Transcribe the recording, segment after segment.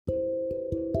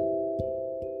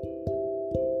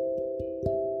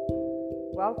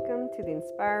Welcome to the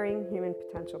Inspiring Human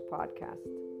Potential podcast.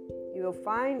 You will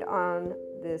find on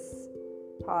this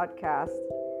podcast,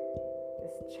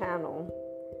 this channel,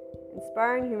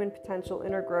 Inspiring Human Potential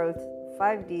Inner Growth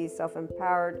 5D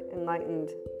Self-Empowered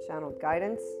Enlightened Channeled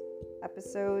Guidance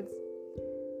episodes,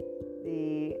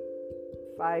 the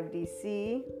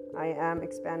 5DC I Am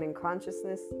Expanding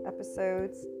Consciousness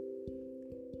episodes,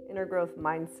 Inner Growth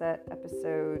Mindset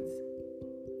episodes,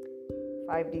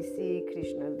 5DC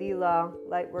Krishna Lila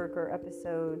Lightworker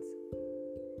episodes,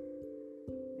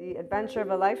 The Adventure of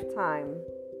a Lifetime,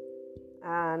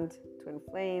 and Twin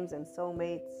Flames and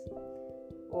Soulmates,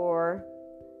 or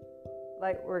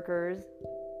Lightworkers,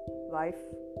 Life,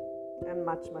 and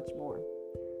much, much more.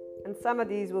 And some of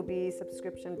these will be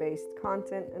subscription-based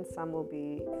content and some will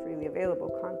be freely available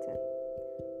content.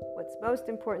 What's most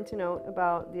important to note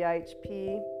about the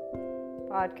IHP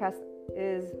podcast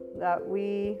is that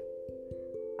we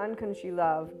unconsciously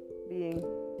love being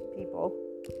people.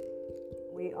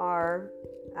 We are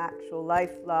actual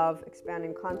life, love,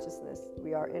 expanding consciousness.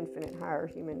 We are infinite higher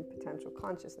human potential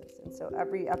consciousness. And so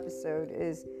every episode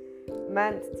is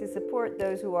meant to support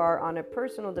those who are on a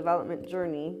personal development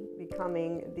journey,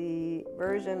 becoming the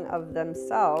version of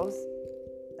themselves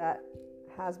that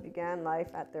has began life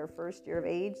at their first year of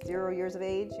age, 0 years of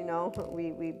age.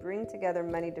 We bring together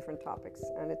many different topics,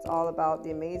 and it's all about the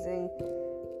amazing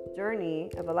journey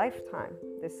of a lifetime,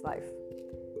 this life.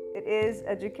 It is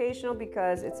educational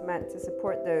because it's meant to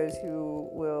support those who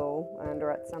will, and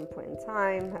or at some point in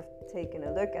time, have taken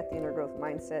a look at the inner growth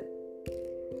mindset.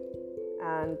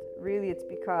 And really it's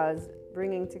because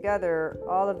bringing together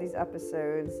all of these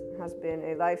episodes has been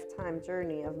a lifetime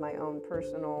journey of my own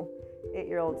personal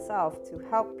 8-year-old self to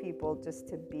help people just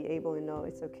to be able to know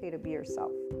it's okay to be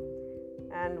yourself.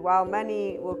 And while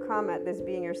many will come at this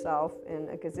being yourself in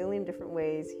a gazillion different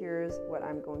ways, here's what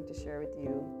I'm going to share with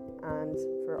you. And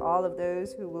for all of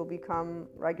those who will become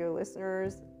regular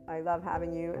listeners, I love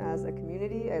having you as a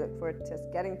community. I look forward to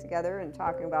getting together and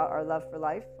talking about our love for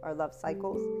life, our love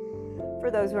cycles. For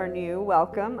those who are new,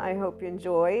 welcome. I hope you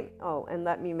enjoy. Oh, and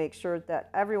let me make sure that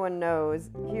everyone knows,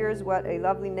 here's what a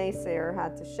lovely naysayer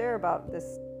had to share about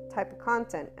this type of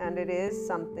content. And it is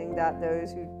something that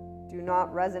those who do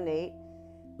not resonate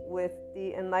with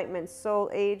the Enlightenment Soul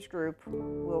age group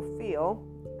will feel,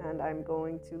 and I'm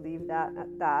going to leave that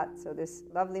at that. So this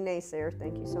lovely naysayer,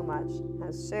 thank you so much,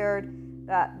 has shared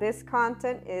that this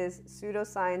content is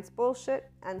pseudoscience bullshit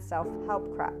and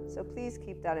self-help crap. So please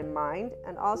keep that in mind,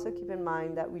 and also keep in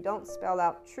mind that we don't spell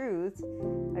out truth.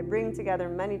 I bring together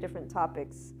many different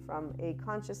topics from a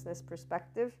consciousness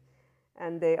perspective,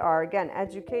 and they are, again,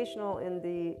 educational in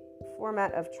the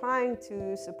format of trying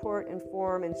to support,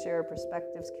 inform, and share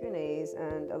perspectives, Q&As,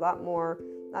 and a lot more,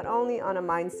 not only on a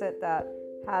mindset that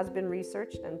has been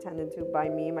researched and tended to by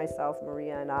me, myself,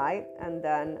 Maria, and I, and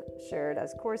then shared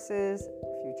as courses,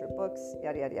 future books,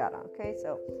 yada, yada, yada. Okay,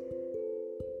 so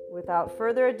without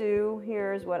further ado,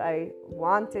 here's what I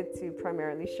wanted to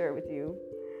primarily share with you.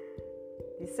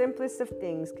 The simplest of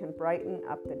things can brighten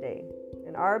up the day.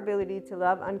 And our ability to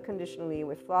love unconditionally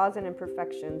with flaws and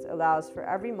imperfections allows for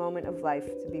every moment of life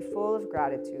to be full of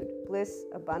gratitude, bliss,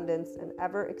 abundance, and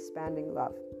ever-expanding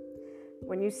love.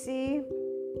 When you see,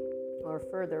 or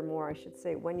furthermore, I should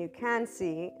say, when you can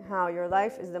see how your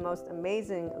life is the most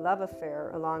amazing love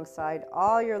affair alongside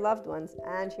all your loved ones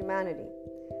and humanity,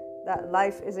 that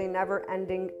life is a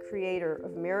never-ending creator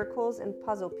of miracles and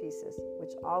puzzle pieces,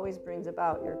 which always brings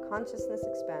about your consciousness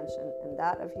expansion and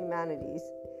that of humanity's.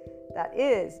 That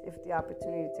is, if the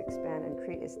opportunity to expand and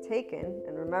create is taken.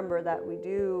 And remember that we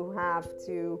do have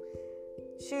to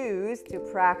choose to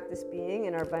practice being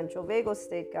in our ventral vagal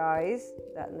state, guys,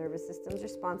 that nervous system's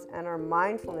response, and our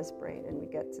mindfulness brain. And we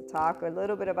get to talk a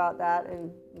little bit about that in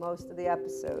most of the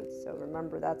episodes. So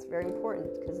remember, that's very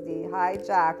important, because the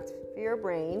hijacked fear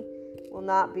brain will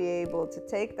not be able to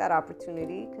take that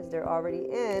opportunity because they're already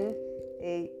in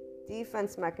a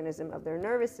defense mechanism of their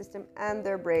nervous system, and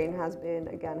their brain has been,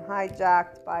 again,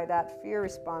 hijacked by that fear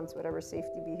response, whatever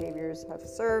safety behaviors have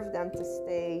served them to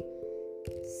stay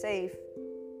safe.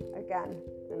 Again,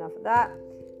 enough of that.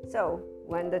 So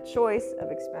when the choice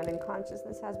of expanding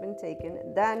consciousness has been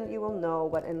taken, then you will know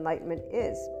what enlightenment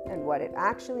is and what it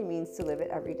actually means to live it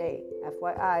every day.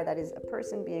 FYI, that is a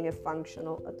person being a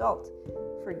functional adult.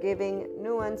 Forgiving,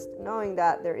 nuanced, knowing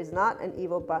that there is not an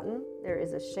evil button, there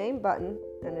is a shame button,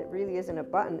 and it really isn't a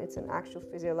button, it's an actual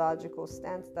physiological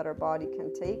stance that our body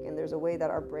can take, and there's a way that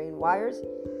our brain wires.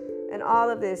 And all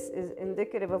of this is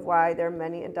indicative of why there are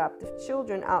many adoptive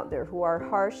children out there who are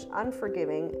harsh,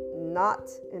 unforgiving, not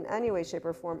in any way, shape,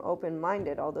 or form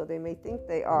open-minded, although they may think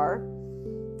they are.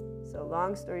 So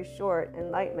long story short,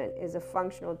 enlightenment is a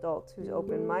functional adult who's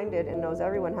open-minded and knows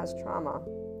everyone has trauma,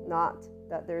 not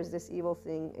that there's this evil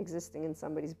thing existing in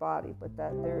somebody's body, but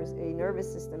that there's a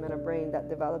nervous system and a brain that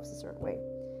develops a certain way.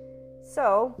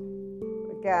 So,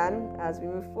 again, as we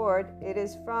move forward, it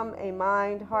is from a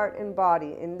mind, heart, and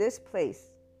body in this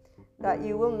place that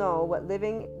you will know what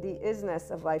living the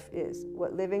isness of life is,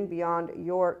 what living beyond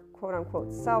your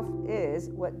quote-unquote self is,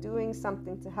 what doing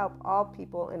something to help all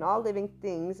people and all living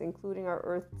things, including our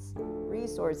Earth's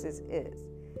resources, is.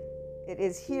 It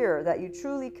is here that you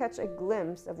truly catch a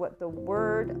glimpse of what the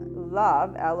word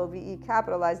love, L-O-V-E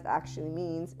capitalized, actually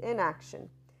means in action,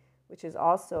 which is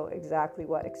also exactly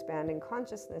what expanding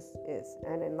consciousness is.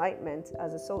 And enlightenment,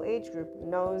 as a soul age group,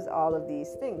 knows all of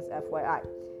these things, FYI.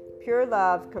 Pure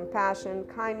love, compassion,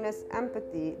 kindness,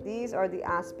 empathy, these are the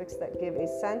aspects that give a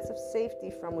sense of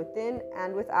safety from within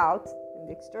and without, in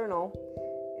the external.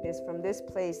 It is from this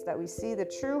place that we see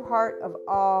the true heart of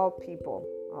all people.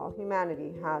 All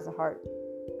humanity has a heart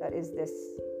that is this.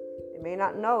 They may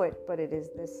not know it, but it is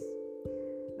this.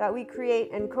 That we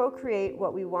create and co-create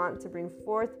what we want to bring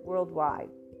forth worldwide.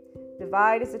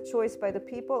 Divide is a choice by the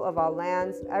people of all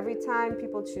lands. Every time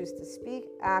people choose to speak,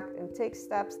 act, and take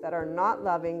steps that are not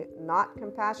loving, not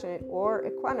compassionate, or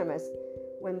equanimous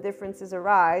when differences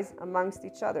arise amongst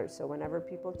each other. So whenever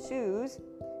people choose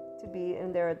to be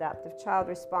in their adaptive child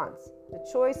response, the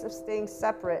choice of staying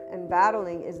separate and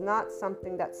battling is not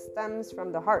something that stems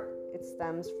from the heart. It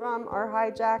stems from our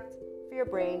hijacked fear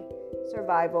brain,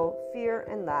 survival, fear,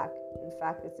 and lack. In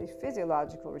fact, it's a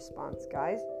physiological response,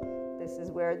 guys. This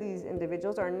is where these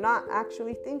individuals are not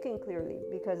actually thinking clearly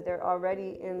because they're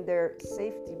already in their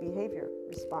safety behavior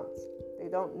response. They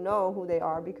don't know who they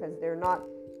are because they're not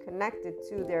connected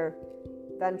to their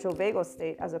ventral vagal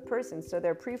state as a person. So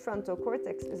their prefrontal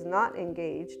cortex is not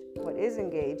engaged. What is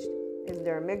engaged is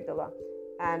their amygdala.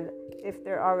 And if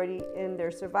they're already in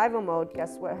their survival mode,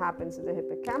 guess what happens to the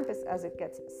hippocampus as it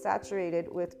gets saturated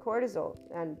with cortisol?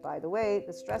 And by the way,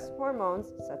 the stress hormones,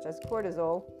 such as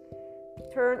cortisol,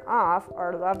 turn off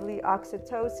our lovely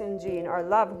oxytocin gene, our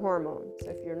love hormone. So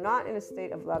if you're not in a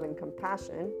state of love and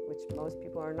compassion, which most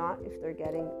people are not if they're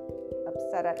getting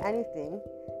upset at anything,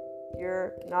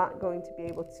 you're not going to be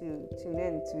able to tune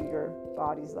in to your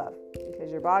body's love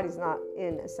because your body's not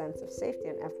in a sense of safety.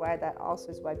 And FYI, that also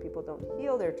is why people don't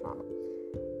heal their trauma.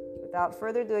 Without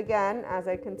further ado, again, as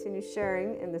I continue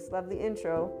sharing in this lovely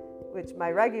intro, which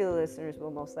my regular listeners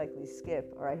will most likely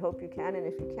skip, or I hope you can, and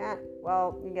if you can't,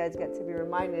 well, you guys get to be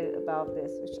reminded about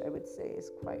this, which I would say is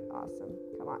quite awesome.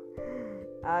 Come on.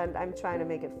 And I'm trying to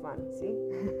make it fun, see?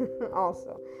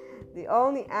 Also, the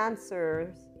only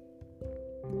answers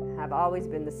have always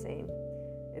been the same.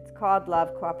 It's called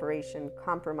love, cooperation,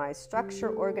 compromise,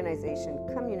 structure, organization,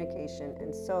 communication,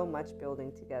 and so much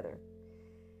building together.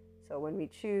 So when we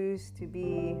choose to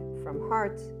be from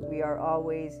heart, we are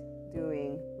always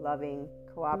doing loving,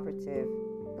 cooperative,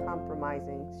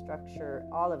 compromising, structure,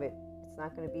 all of it. It's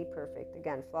not going to be perfect.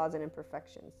 Again, flaws and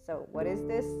imperfections. So what is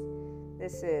this?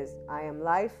 This is I am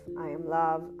life, I am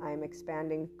love, I am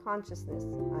expanding consciousness,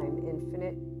 I am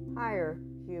infinite, higher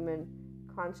human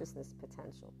consciousness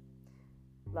potential.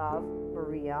 Love,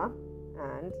 Maria.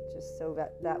 And just so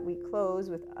that we close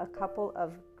with a couple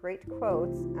of great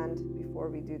quotes, and before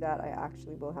we do that, I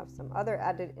actually will have some other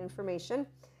added information.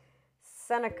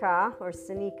 Seneca, or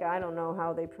Seneca, I don't know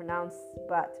how they pronounce,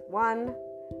 but one,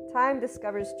 time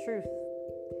discovers truth.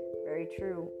 Very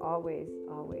true, always,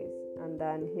 always. And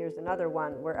then here's another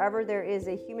one. Wherever there is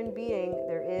a human being,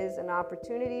 there is an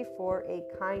opportunity for a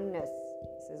kindness.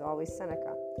 This is always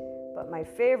Seneca. But my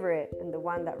favorite, and the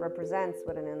one that represents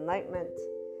what an enlightenment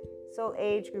soul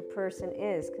age group person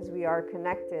is, because we are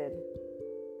connected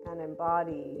and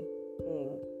embodying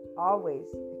always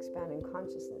expanding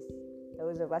consciousness.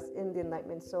 Those of us in the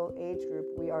enlightenment soul age group,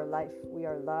 we are life, we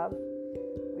are love,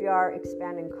 we are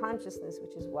expanding consciousness,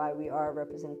 which is why we are a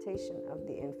representation of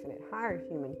the infinite higher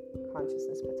human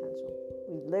consciousness potential.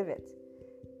 We live it.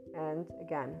 And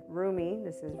again, Rumi,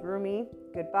 this is Rumi,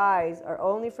 goodbyes are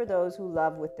only for those who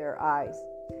love with their eyes.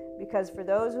 Because for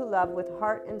those who love with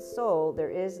heart and soul,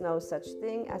 there is no such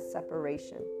thing as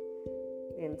separation.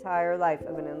 The entire life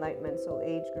of an enlightenment soul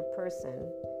age group person,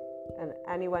 and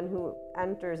anyone who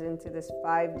enters into this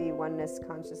 5D oneness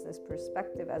consciousness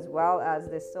perspective, as well as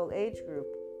this soul age group,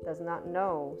 does not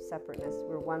know separateness.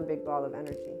 We're one big ball of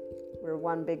energy. We're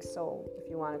one big soul, if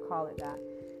you want to call it that.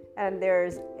 And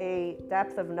there's a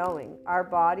depth of knowing. Our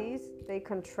bodies, they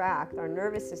contract. Our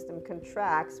nervous system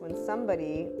contracts when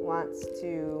somebody wants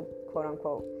to, quote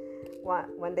unquote,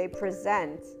 when they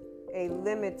present a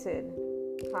limited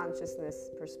consciousness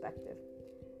perspective.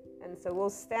 And so we'll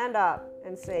stand up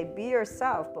and say, be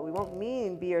yourself, but we won't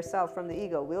mean be yourself from the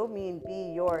ego. We'll mean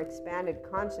be your expanded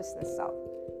consciousness self.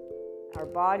 Our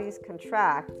bodies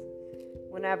contract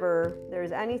whenever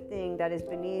there's anything that is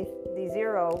beneath the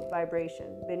zero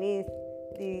vibration, beneath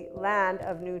the land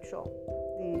of neutral,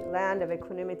 the land of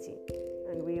equanimity.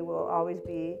 And we will always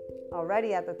be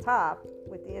already at the top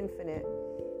with the infinite,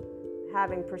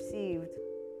 having perceived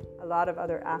a lot of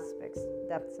other aspects,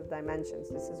 depths of dimensions.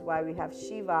 This is why we have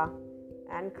Shiva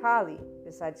and Kali,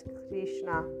 besides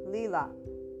Krishna Lila.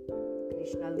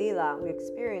 Krishna Lila, we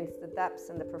experience the depths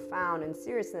and the profound and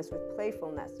seriousness with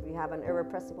playfulness. We have an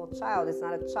irrepressible child. It's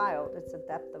not a child, it's the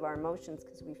depth of our emotions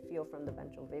because we feel from the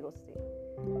ventral vagal state.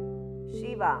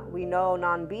 Shiva, we know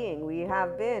non-being. We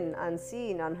have been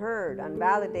unseen, unheard,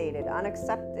 unvalidated,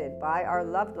 unaccepted by our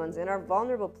loved ones in our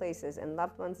vulnerable places. And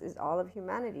loved ones is all of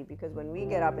humanity, because when we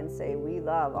get up and say we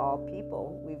love all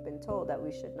people, we've been told that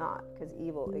we should not, because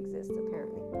evil exists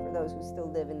apparently for those who still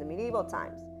live in the medieval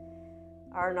times.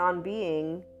 Our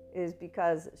non-being is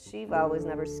because Shiva was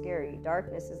never scary.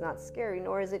 Darkness is not scary,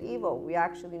 nor is it evil. We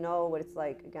actually know what it's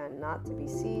like, again, not to be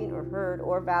seen or heard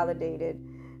or validated.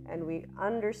 And we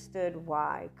understood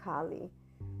why, Kali,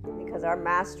 because our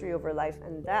mastery over life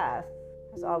and death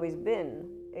has always been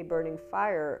a burning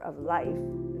fire of life,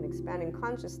 an expanding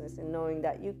consciousness, and knowing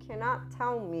that you cannot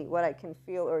tell me what I can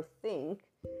feel or think.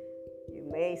 You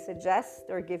may suggest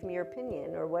or give me your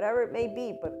opinion or whatever it may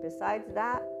be, but besides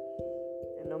that,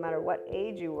 and no matter what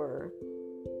age you were,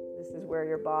 this is where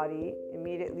your body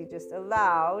immediately just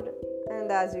allowed,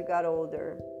 and as you got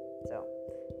older. So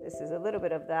this is a little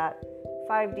bit of that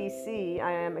 5DC,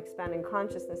 I am expanding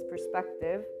consciousness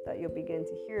perspective that you'll begin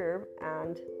to hear.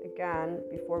 And again,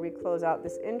 before we close out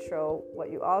this intro,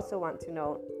 what you also want to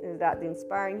know is that the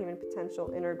Inspiring Human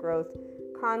Potential Inner Growth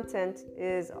content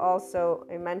is also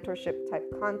a mentorship type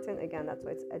content. Again, that's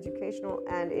why it's educational,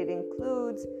 and it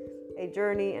includes a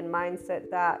journey and mindset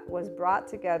that was brought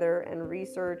together and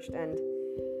researched and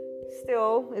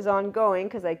still is ongoing,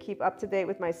 because I keep up to date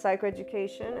with my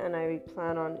psychoeducation, and I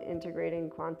plan on integrating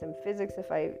quantum physics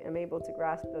if I am able to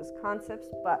grasp those concepts.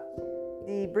 But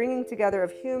the bringing together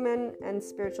of human and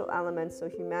spiritual elements, so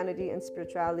humanity and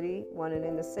spirituality, one and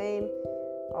in the same,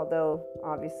 although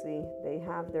obviously they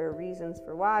have their reasons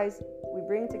for whys, we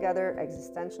bring together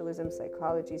existentialism,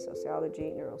 psychology,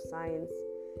 sociology, neuroscience.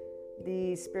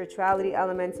 The spirituality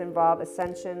elements involve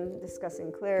ascension,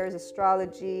 discussing clairs,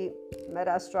 astrology,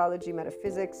 meta-astrology,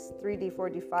 metaphysics, 3D,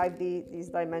 4D, 5D, these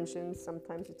dimensions.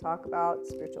 Sometimes we talk about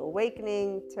spiritual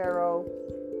awakening, tarot,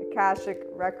 Akashic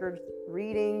record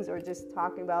readings, or just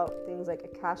talking about things like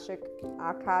Akashic,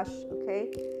 Akash,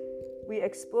 okay? We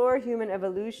explore human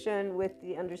evolution with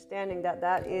the understanding that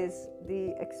that is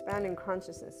the expanding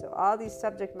consciousness. So all these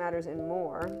subject matters and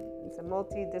more. It's a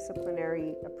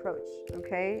multidisciplinary approach,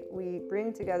 okay? We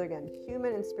bring together, again,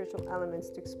 human and spiritual elements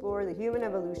to explore the human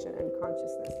evolution and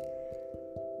consciousness.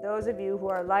 Those of you who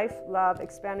are life, love,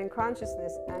 expanding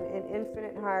consciousness, and in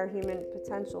infinite higher human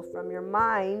potential from your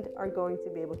mind are going to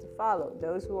be able to follow.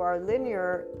 Those who are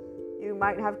linear, you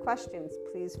might have questions.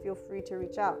 Please feel free to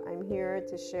reach out. I'm here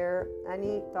to share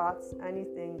any thoughts,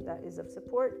 anything that is of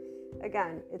support.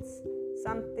 Again, it's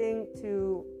something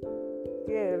to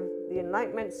give the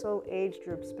Enlightenment Soul Age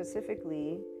group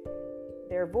specifically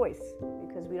their voice,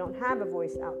 because we don't have a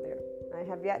voice out there. I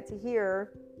have yet to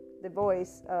hear the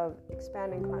voice of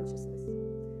expanding consciousness.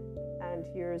 And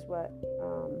here's what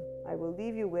I will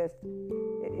leave you with.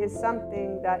 It is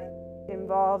something that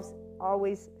involves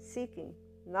always seeking,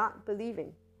 not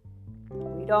believing.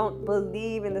 We don't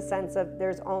believe in the sense of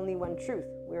there's only one truth.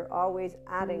 We're always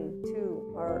adding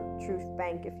to our truth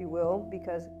bank, if you will,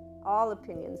 because all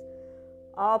opinions,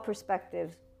 all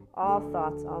perspectives, all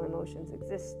thoughts, all emotions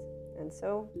exist. And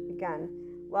so, again,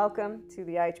 welcome to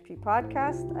the IHP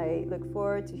podcast. I look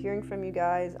forward to hearing from you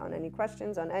guys on any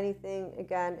questions, on anything.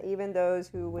 Again, even those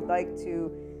who would like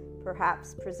to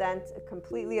perhaps present a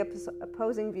completely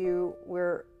opposing view,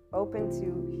 we're open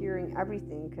to hearing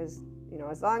everything, because, you know,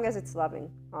 as long as it's loving,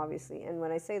 obviously. And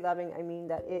when I say loving, I mean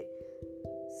that it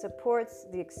supports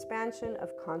the expansion of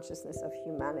consciousness of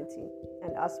humanity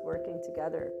and us working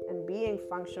together and being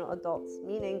functional adults,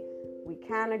 meaning we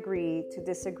can agree to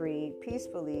disagree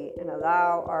peacefully and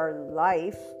allow our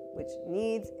life, which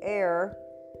needs air,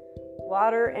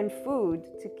 water, and food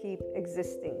to keep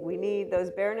existing. We need those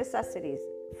bare necessities.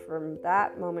 From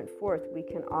that moment forth, we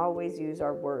can always use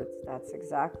our words. That's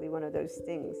exactly one of those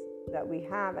things that we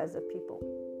have as a people.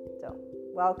 So,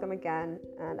 welcome again,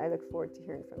 and I look forward to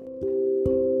hearing from you.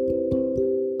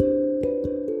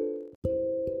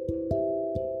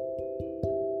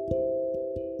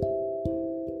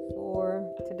 For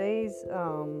today's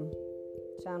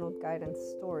channeled guidance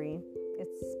story.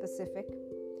 It's specific,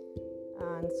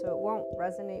 and so it won't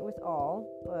resonate with all,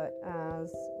 but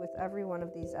as with every one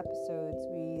of these episodes,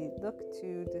 we look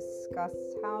to discuss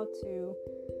how to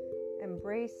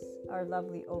embrace our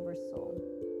lovely oversoul,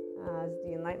 as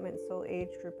the Enlightenment Soul Age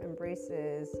group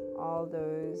embraces all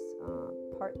those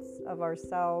parts of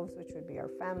ourselves, which would be our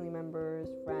family members,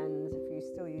 friends. If you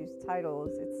still use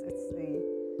titles, it's the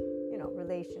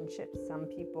relationships. Some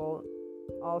people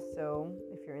also,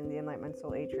 if you're in the Enlightenment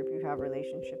Soul Age group, you have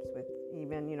relationships with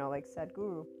even like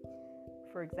Sadhguru,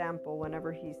 for example.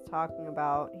 Whenever he's talking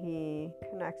about he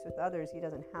connects with others, he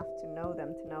doesn't have to know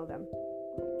them to know them.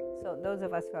 So those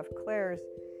of us who have clairs,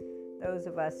 those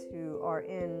of us who are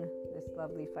in this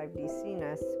lovely 5D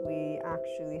C-ness, we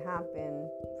actually have been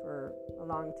for a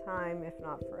long time, if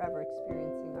not forever,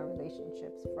 experiencing our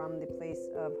relationships from the place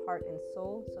of heart and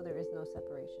soul, so there is no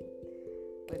separation.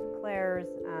 With clairs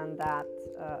and that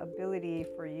ability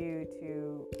for you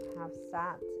to have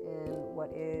sat in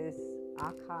what is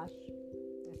Akash,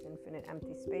 this infinite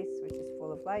empty space which is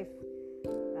full of life,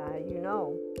 you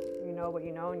know what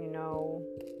you know, and you know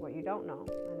what you don't know,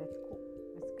 and it's cool,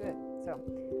 it's good. So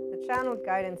the channeled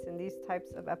guidance in these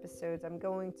types of episodes, I'm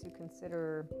going to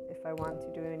consider if I want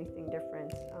to do anything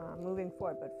different moving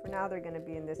forward, but for now they're going to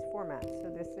be in this format. So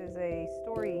this is a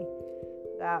story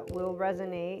that will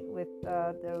resonate with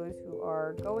those who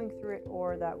are going through it,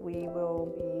 or that we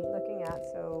will be looking at,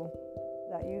 so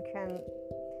that you can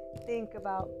think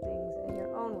about things in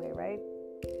your own way, right?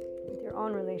 With your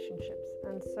own relationships.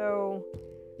 And so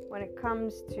when it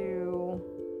comes to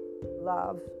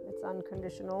love, it's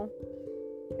unconditional.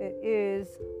 It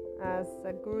is, as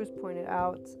Sadhguru's pointed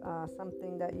out,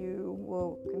 something that you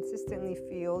will consistently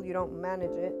feel. You don't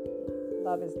manage it.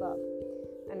 Love is love.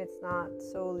 And it's not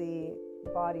solely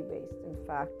body-based. In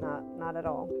fact, not at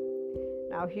all.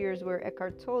 Now here's where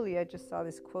Eckhart Tolle, I just saw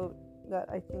this quote that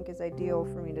I think is ideal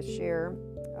for me to share.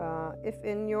 If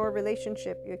in your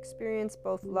relationship you experience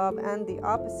both love and the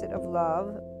opposite of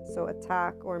love, so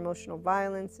attack or emotional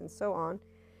violence and so on,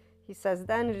 he says,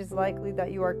 then it is likely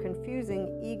that you are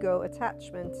confusing ego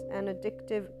attachment and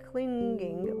addictive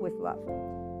clinging with love.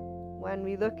 When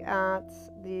we look at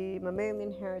the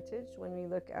mammalian heritage, when we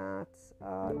look at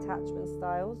attachment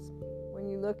styles, when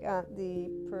you look at the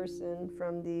person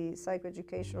from the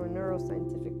psychoeducational or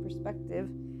neuroscientific perspective,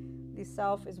 the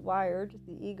self is wired,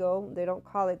 the ego, they don't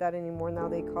call it that anymore. Now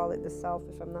they call it the self,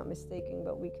 if I'm not mistaken,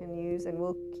 but we can use, and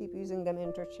we'll keep using them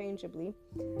interchangeably.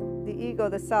 The ego,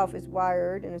 the self, is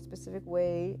wired in a specific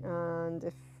way, and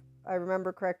if I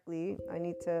remember correctly, I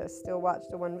need to still watch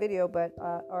the one video, but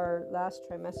our last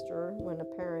trimester, when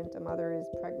a mother is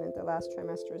pregnant, the last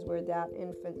trimester is where that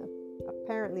infant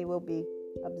apparently will be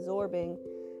absorbing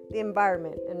the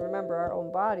environment. And remember, our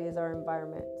own body is our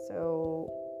environment.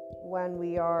 So when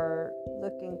we are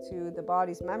looking to the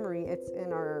body's memory, it's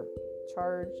in our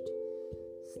charged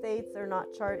states. They're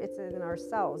not charged, it's in our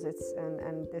cells.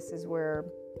 And this is where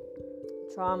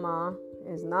trauma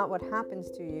is not what happens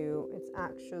to you. It's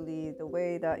actually the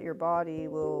way that your body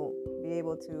will be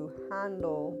able to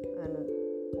handle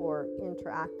or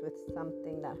interact with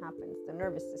something that happens. The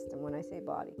nervous system, when I say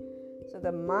body. So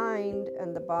the mind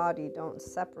and the body don't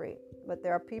separate. But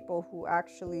there are people who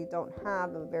actually don't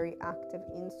have a very active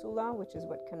insula, which is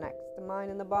what connects the mind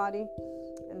and the body.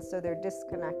 And so they're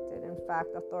disconnected. In fact,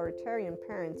 authoritarian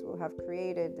parents will have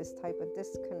created this type of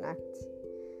disconnect,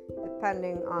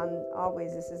 depending on,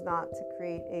 always, this is not to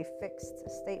create a fixed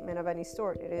statement of any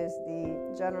sort. It is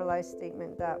the generalized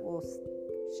statement that will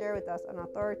share with us an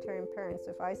authoritarian parent.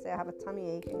 So if I say I have a tummy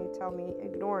ache and you tell me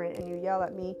ignore it, and you yell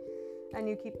at me and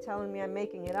you keep telling me I'm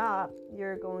making it up,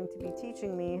 you're going to be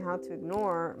teaching me how to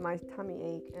ignore my tummy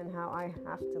ache and how I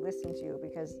have to listen to you,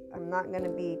 because I'm not going to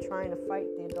be trying to fight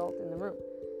the adult in the room.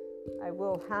 I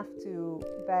will have to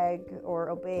beg or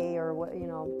obey, or what,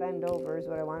 bend over is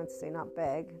what I wanted to say, not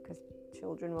beg, because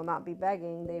children will not be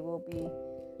begging. They will be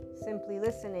simply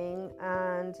listening,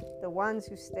 and the ones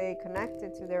who stay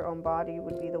connected to their own body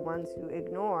would be the ones who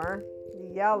ignore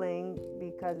the yelling,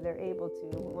 because they're able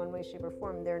to, in one way, shape, or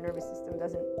form. Their nervous system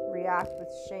doesn't react with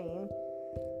shame.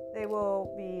 They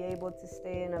will be able to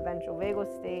stay in a ventral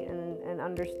vagal state and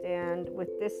understand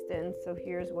with distance. So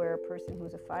here's where a person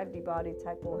who's a 5D body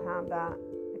type will have that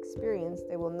experience.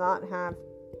 They will not have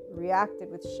reacted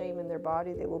with shame in their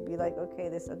body. They will be like, okay,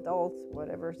 this adult,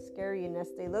 whatever scariness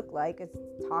they look like, is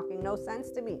talking no sense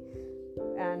to me.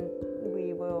 And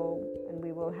we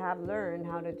will have learned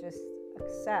how to just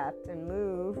accept and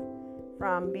move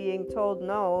from being told,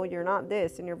 no, you're not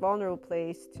this, in your vulnerable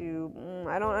place, to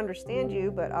I don't understand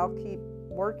you, but I'll keep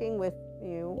working with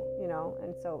you,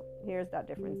 and so here's that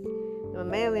difference. The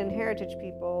mammalian heritage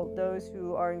people, those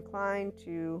who are inclined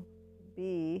to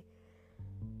be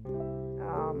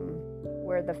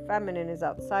where the feminine is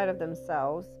outside of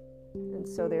themselves, and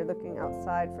so they're looking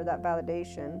outside for that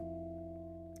validation.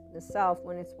 The self,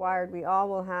 when it's wired, we all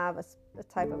will have a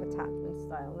type of attachment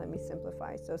style. Let me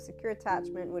simplify. So secure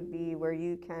attachment would be where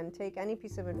you can take any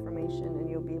piece of information and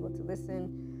you'll be able to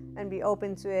listen and be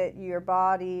open to it. Your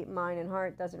body, mind, and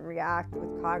heart doesn't react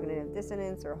with cognitive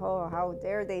dissonance or, oh, how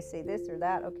dare they say this or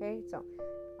that. Okay, so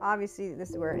obviously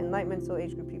this is where Enlightenment Soul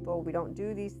Age group people, we don't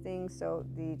do these things. So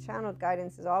the channeled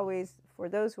guidance is always for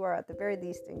those who are at the very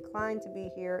least inclined to be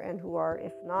here, and who are,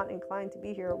 if not inclined to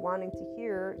be here, wanting to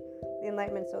hear the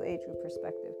Enlightenment Soul Age group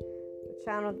perspective. The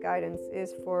channeled guidance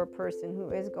is for a person who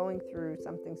is going through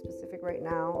something specific right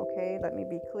now. Okay, let me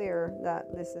be clear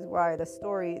that this is why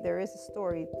there is a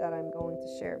story that I'm going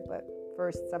to share, but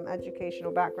first some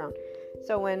educational background.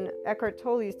 So when Eckhart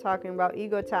Tolle is talking about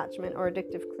ego attachment or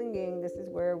addictive clinging, this is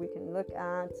where we can look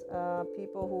at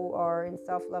people who are in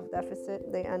self-love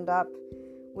deficit. They end up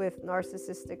with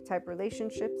narcissistic type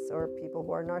relationships, or people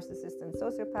who are narcissists and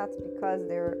sociopaths, because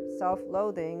their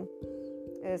self-loathing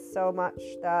is so much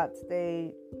that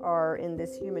they are in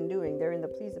this human doing. They're in the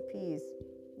please appease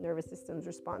nervous system's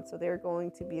response. So they're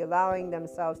going to be allowing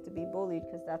themselves to be bullied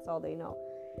because that's all they know.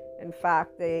 In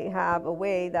fact, they have a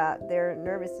way that their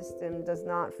nervous system does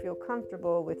not feel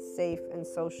comfortable with safe and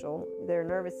social. Their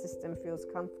nervous system feels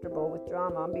comfortable with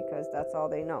drama because that's all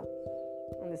they know.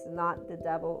 And this is not the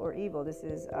devil or evil. This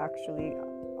is actually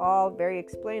all very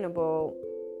explainable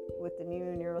with the new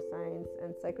neuroscience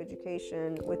and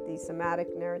psychoeducation, with the somatic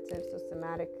narrative. So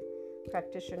somatic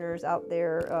practitioners out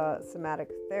there, somatic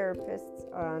therapists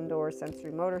and or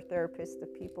sensory motor therapists, the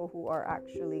people who are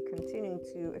actually continuing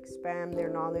to expand their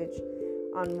knowledge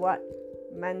on what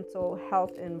mental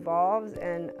health involves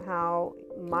and how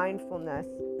mindfulness,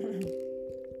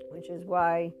 which is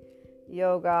why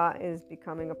yoga is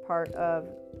becoming a part of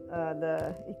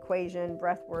the equation,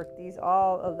 breath work. These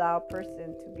all allow a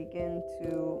person to begin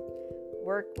to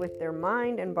work with their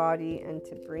mind and body and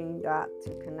to bring that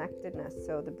to connectedness.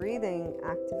 So the breathing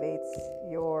activates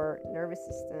your nervous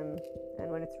system, and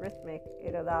when it's rhythmic,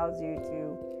 it allows you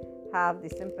to have the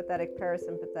sympathetic,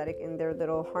 parasympathetic in their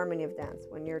little harmony of dance.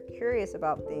 When you're curious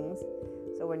about things,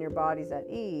 so when your body's at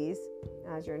ease,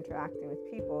 as you're interacting with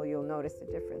people, you'll notice the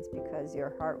difference because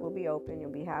your heart will be open.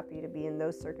 You'll be happy to be in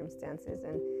those circumstances.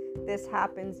 And this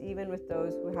happens even with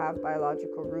those who have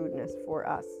biological rudeness for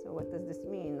us. So what does this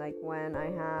mean? Like when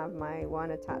I have my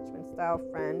one attachment style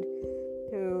friend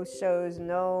who shows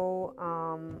no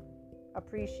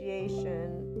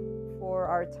appreciation for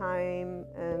our time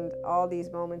and all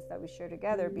these moments that we share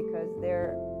together, because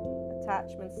their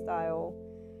attachment style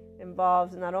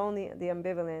involves not only the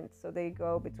ambivalence, so they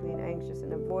go between anxious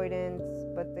and avoidance,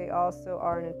 but they also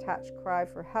are an attached cry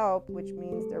for help, which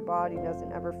means their body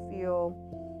doesn't ever feel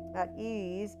at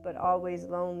ease, but always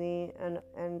lonely,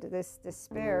 and this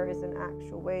despair is an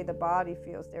actual way the body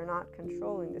feels. They're not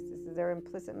controlling this. This is their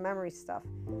implicit memory stuff.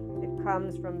 It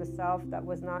comes from the self that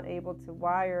was not able to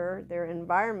wire. Their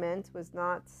environment was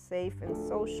not safe and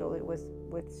social. It was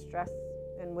with stress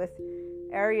and with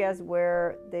areas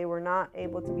where they were not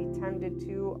able to be tended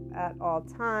to at all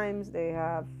times. They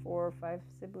have 4 or 5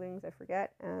 siblings, I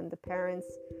forget, and the parents,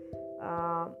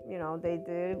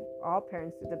 all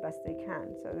parents do the best they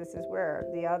can. So this is where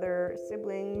the other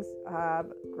siblings have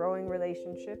growing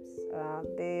relationships.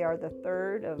 They are the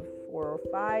third of 4 or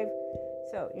 5.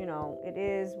 So, it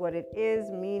is what it is,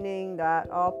 meaning that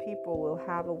all people will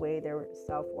have a way their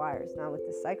self wires. Now, with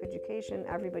the psychoeducation,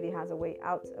 everybody has a way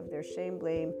out of their shame,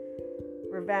 blame,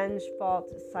 revenge, fault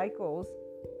cycles.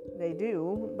 They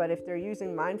do, but if they're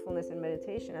using mindfulness and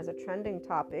meditation as a trending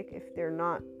topic, if they're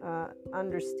not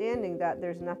understanding that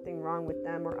there's nothing wrong with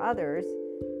them or others,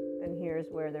 then here's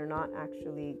where they're not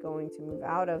actually going to move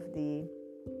out of the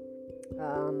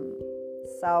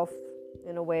self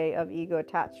in a way of ego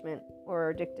attachment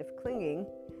or addictive clinging.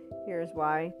 Here's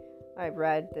why I've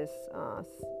read this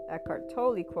Eckhart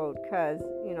Tolle quote, because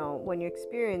when you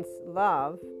experience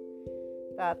love,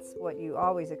 that's what you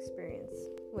always experience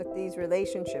with these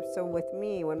relationships. So with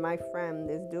me, when my friend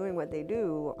is doing what they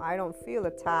do, I don't feel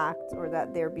attacked or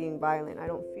that they're being violent. I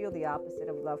don't feel the opposite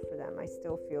of love for them. I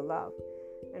still feel love.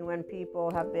 And when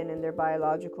people have been in their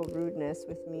biological rudeness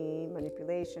with me,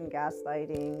 manipulation,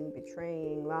 gaslighting,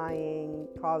 betraying, lying,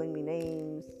 calling me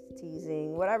names,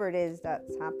 teasing, whatever it is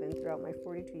that's happened throughout my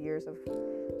 42 years of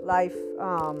life,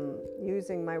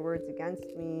 using my words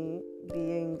against me,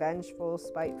 being vengeful,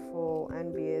 spiteful,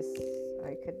 envious.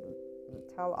 I could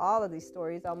tell all of these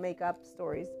stories. I'll make up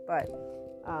stories, but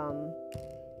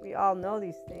We all know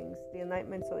these things. The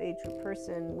Enlightenment Soul Age group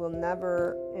person will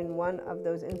never, in one of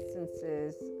those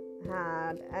instances,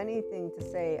 had anything to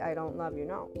say, I don't love you.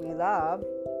 No, we love,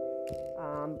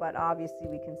 but obviously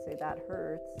we can say that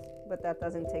hurts, but that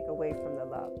doesn't take away from the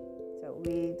love. So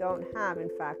we don't have, in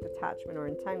fact, attachment or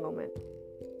entanglement.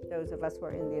 Those of us who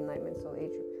are in the Enlightenment Soul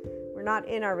Age group, we're not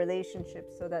in our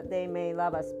relationships so that they may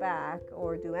love us back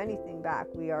or do anything back.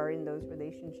 We are in those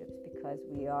relationships because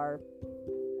we are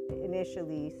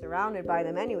initially surrounded by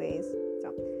them anyways.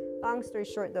 So long story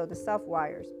short, though, the self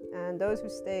wires and those who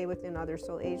stay within other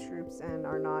soul age groups and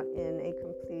are not in a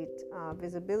complete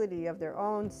visibility of their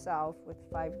own self with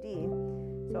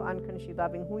 5D, so unconsciously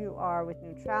loving who you are with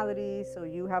neutrality, so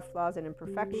you have flaws and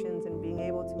imperfections, and being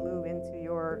able to move into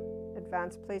your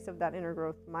advanced place of that inner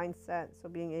growth mindset, so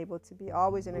being able to be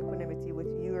always in equanimity with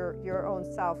your own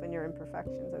self and your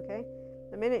imperfections. Okay,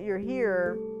 the minute you're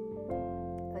here,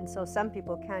 and so some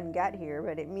people can get here,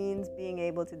 but it means being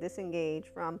able to disengage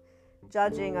from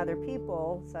judging other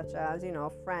people, such as,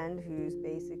 a friend who's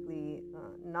basically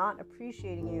not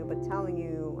appreciating you, but telling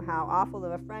you how awful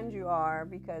of a friend you are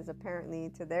because apparently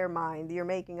to their mind you're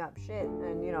making up shit,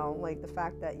 and like the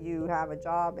fact that you have a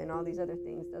job and all these other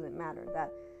things doesn't matter.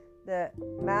 That the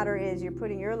matter is you're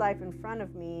putting your life in front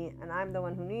of me and I'm the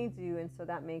one who needs you, and so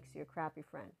that makes you a crappy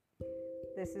friend.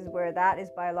 This is where that is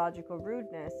biological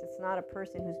rudeness. It's not a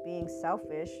person who's being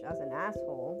selfish as an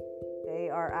asshole. They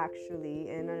are actually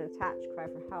in an attached cry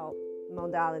for help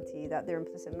modality that their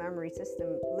implicit memory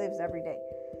system lives every day.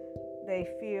 They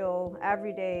feel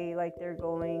every day like they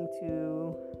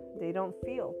don't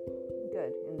feel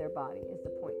good in their body is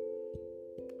the point.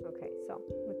 Okay, so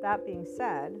with that being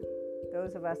said,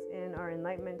 those of us in our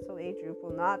Enlightenment Soul Age group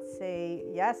will not say,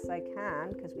 yes, I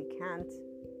can, because we can't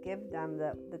give them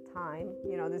the time.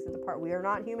 This is the part, we are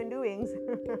not human doings.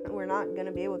 We're not going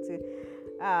to be able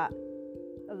to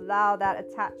allow that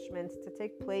attachment to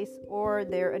take place or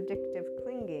their addictive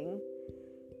clinging.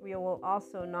 We will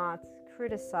also not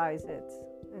criticize it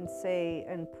and say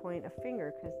and point a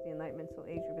finger, because the Enlightenment Soul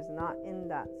Age group is not in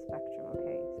that spectrum.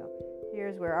 Okay, so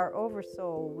here's where our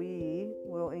oversoul, we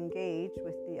will engage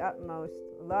with the utmost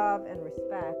love and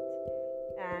respect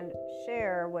and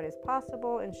share what is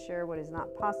possible and share what is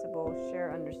not possible,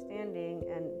 share understanding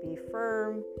and be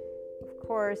firm, of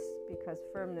course, because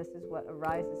firmness is what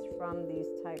arises from these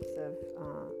types of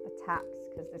attacks,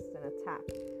 because this is an attack.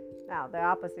 Now, the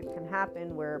opposite can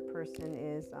happen where a person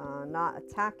is not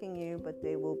attacking you, but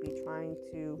they will be trying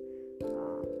to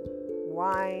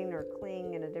whine or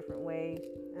cling in a different way,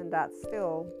 and that's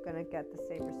still going to get the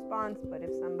same response. But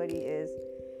if somebody is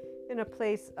in a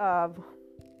place of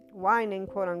whining,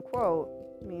 quote unquote,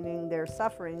 meaning they're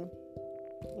suffering,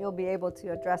 you'll be able to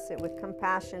address it with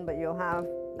compassion, but you'll have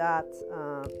that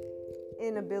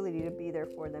inability to be there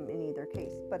for them in either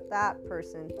case. But that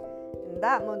person in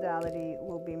that modality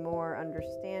will be more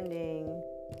understanding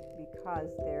because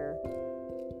they're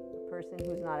a person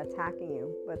who's not attacking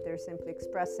you, but they're simply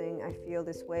expressing, I feel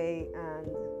this way,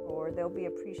 or they'll be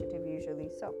appreciative usually.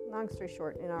 So long story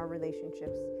short, in our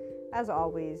relationships, as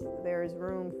always, there is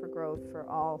room for growth for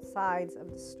all sides of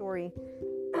the story.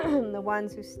 The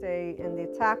ones who stay in the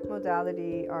attack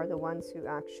modality are the ones who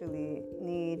actually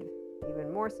need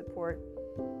even more support,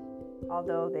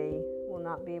 although they will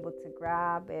not be able to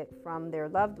grab it from their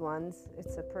loved ones.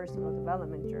 It's a personal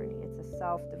development journey. It's a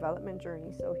self-development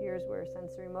journey. So here's where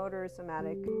sensory motor,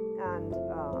 somatic, and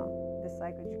the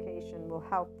psychoeducation will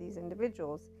help these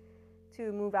individuals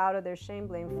to move out of their shame,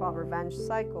 blame, fault, revenge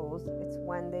cycles. It's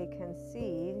when they can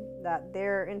see that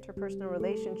their interpersonal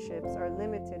relationships are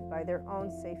limited by their own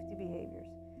safety behaviors,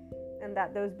 and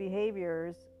that those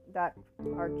behaviors that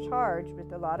are charged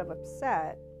with a lot of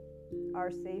upset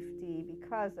are safety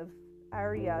because of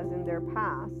areas in their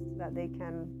past that they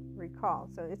can recall.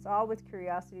 So it's all with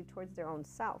curiosity towards their own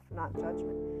self, not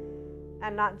judgment,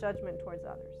 and not judgment towards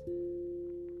others.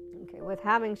 Okay, with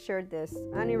having shared this,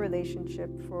 any relationship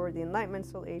for the Enlightenment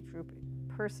Soul Age group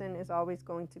person is always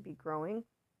going to be growing.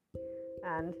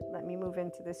 And let me move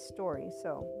into this story.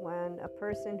 So when a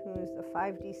person who's a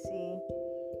 5DC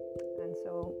and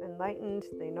so enlightened,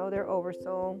 they know their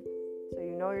oversoul, so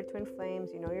you know your twin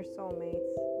flames, you know your soulmates,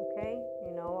 okay?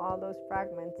 You know all those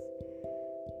fragments.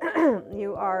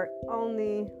 You are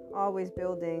only always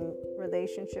building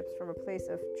relationships from a place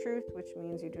of truth, which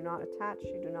means you do not attach,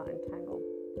 you do not entangle.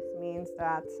 This means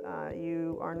that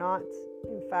you are not,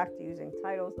 in fact, using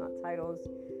titles, not titles.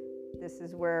 This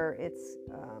is where it's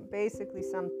basically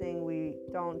something we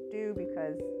don't do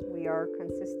because we are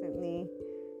consistently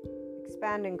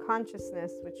expanding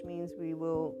consciousness, which means we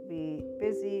will be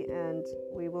busy and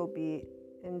we will be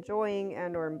enjoying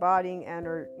and or embodying and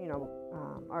or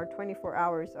our 24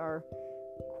 hours are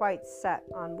quite set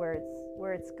on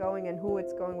where it's going and who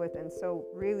it's going with. And so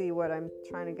really what I'm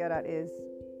trying to get at is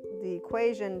the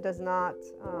equation does not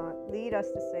lead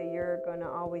us to say you're going to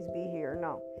always be here.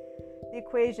 No. The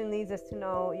equation leads us to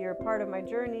know you're part of my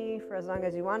journey for as long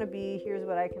as you want to be. Here's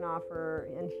what I can offer,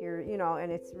 and here,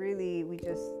 and it's really, we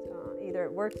just either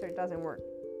it works or it doesn't work.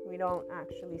 We don't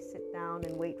actually sit down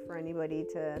and wait for anybody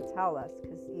to tell us,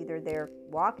 because either they're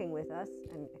walking with us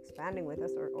and expanding with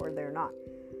us, or they're not.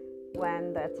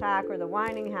 When the attack or the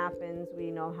whining happens, we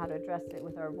know how to address it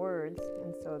with our words.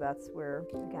 And so that's where,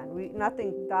 again,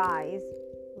 nothing dies.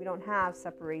 We don't have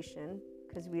separation,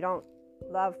 because we don't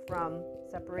love from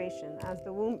separation. As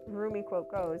the Rumi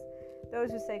quote goes, those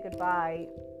who say goodbye,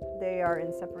 they are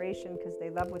in separation because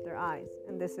they love with their eyes.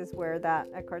 And this is where that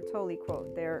Eckhart Tolle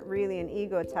quote, they're really in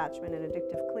ego attachment and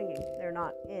addictive clinging. They're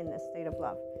not in a state of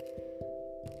love.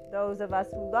 Those of us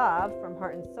who love from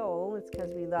heart and soul, it's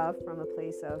because we love from a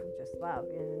place of just love.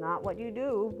 And not what you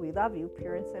do, we love you,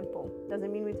 pure and simple.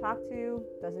 Doesn't mean we talk to you,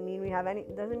 doesn't mean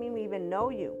we even know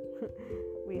you.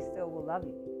 We still will love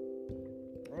you.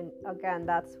 And again,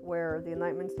 that's where the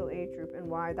Enlightenment Soul Age Group, and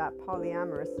why that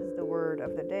polyamorous is the word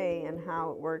of the day, and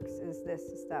how it works is this,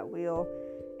 is that we'll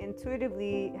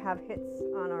intuitively have hits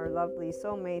on our lovely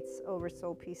soulmates over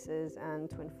soul pieces and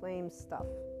twin flame stuff.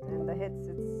 And the hits,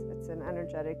 it's an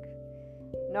energetic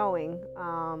knowing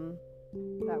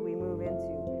that we move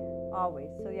into always.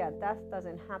 So yeah, death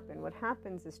doesn't happen. What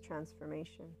happens is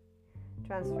transformation.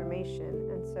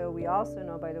 And so we also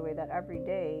know, by the way, that every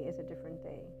day is a different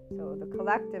day. So the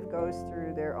collective goes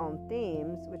through their own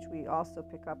themes, which we also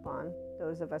pick up on,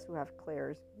 those of us who have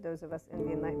clairs, those of us in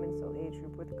the Enlightenment Soul Age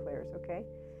Group with clairs, okay?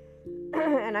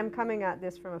 And I'm coming at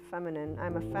this from a feminine.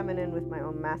 I'm a feminine with my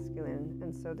own masculine.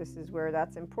 And so this is where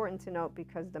that's important to note,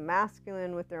 because the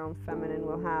masculine with their own feminine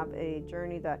will have a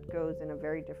journey that goes in a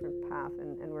very different path.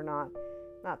 And we're not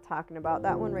talking about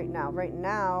that one right now. Right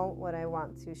now, what I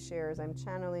want to share is I'm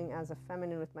channeling as a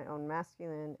feminine with my own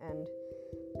masculine. And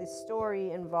the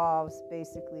story involves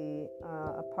basically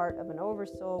a part of an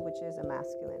oversoul, which is a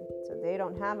masculine. So they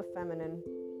don't have a feminine.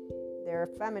 Their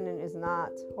feminine is not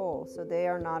whole. So they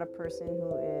are not a person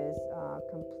who is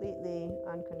completely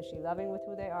unconditionally loving with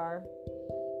who they are.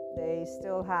 They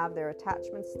still have their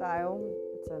attachment style.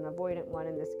 It's an avoidant one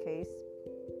in this case.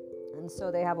 And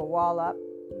so they have a wall up.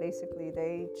 Basically,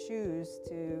 they choose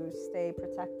to stay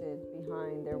protected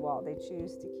behind their wall. They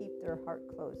choose to keep their heart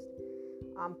closed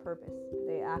on purpose.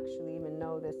 They actually even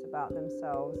know this about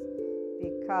themselves,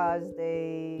 because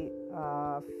they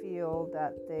feel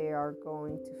that they are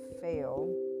going to fail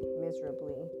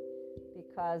miserably,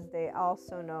 because they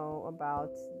also know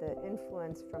about the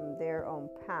influence from their own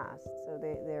past. So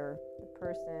they're the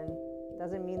person,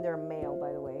 doesn't mean they're male,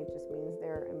 by the way, it just means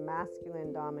they're a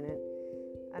masculine dominant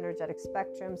energetic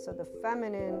spectrum. So the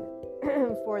feminine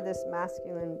for this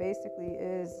masculine basically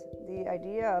is the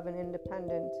idea of an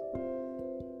independent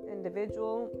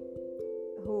individual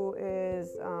who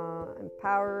is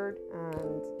empowered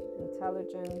and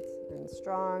intelligent and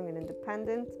strong and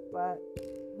independent, but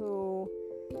who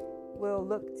will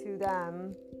look to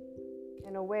them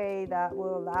in a way that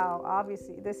will allow,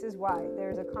 obviously, this is why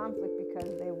there's a conflict,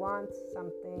 because they want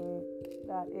something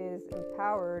that is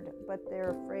empowered, but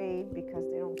they're afraid because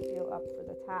they don't feel up for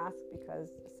the task, because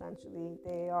essentially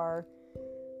they are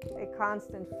a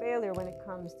constant failure when it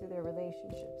comes to their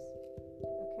relationships.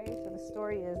 Okay, so the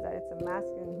story is that it's a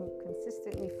masculine who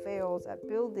consistently fails at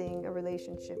building a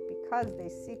relationship because they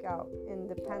seek out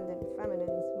independent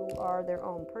feminines who are their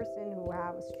own person, who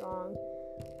have a strong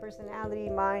personality,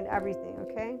 mind, everything,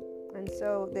 okay? And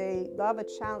so they love a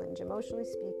challenge. Emotionally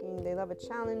speaking, they love a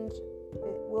challenge.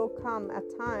 It will come at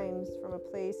times from a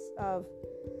place of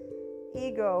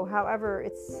ego. However,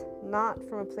 it's not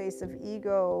from a place of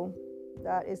ego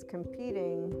that is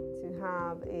competing to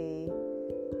have a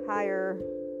higher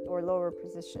or lower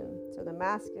position. So the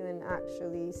masculine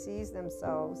actually sees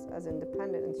themselves as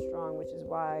independent and strong, which is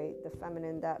why the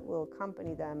feminine that will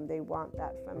accompany them, they want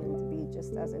that feminine to be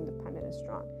just as independent and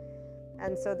strong.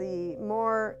 And so the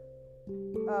more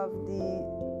of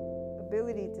the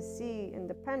ability to see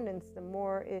independence, the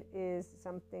more it is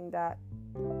something that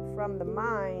from the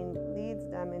mind leads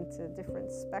them into different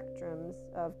spectrums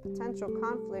of potential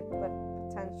conflict, but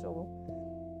potential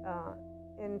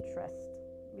interest.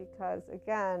 Because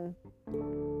again,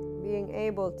 being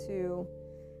able to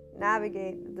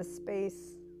navigate the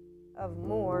space of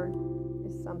more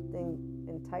is something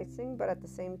enticing, but at the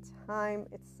same time,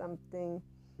 it's something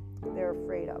they're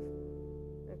afraid of.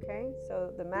 Okay,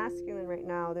 so the masculine right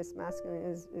now, this masculine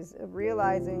is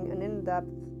realizing an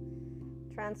in-depth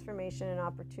transformation and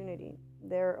opportunity.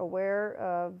 They're aware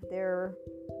of their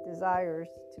desires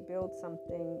to build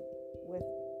something with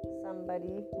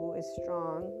somebody who is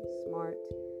strong, smart,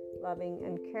 loving,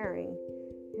 and caring,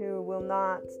 who will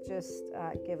not just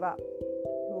give up,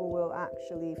 who will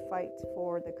actually fight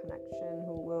for the connection,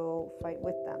 who will fight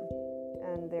with them.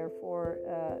 And therefore,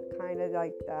 kind of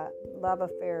like that love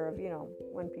affair of,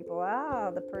 when people,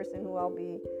 the person who I'll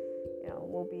be,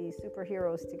 will be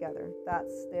superheroes together.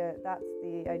 That's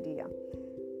the idea.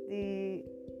 The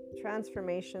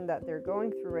transformation that they're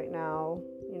going through right now,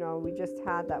 we just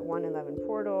had that 111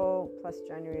 portal, plus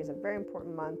January is a very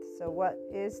important month. So what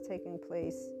is taking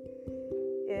place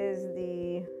is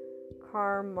the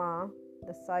karma,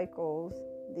 the cycles,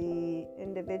 the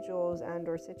individuals and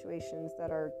or situations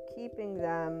that are keeping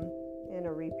them in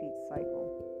a repeat cycle.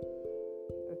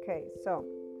 Okay, so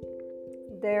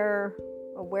their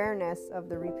awareness of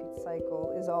the repeat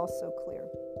cycle is also clear,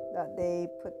 that they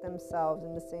put themselves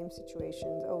in the same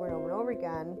situations over and over and over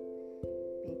again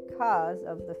because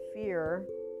of the fear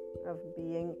of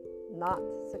being not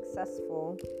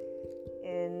successful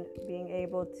in being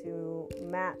able to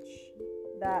match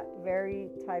that very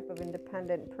type of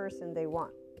independent person they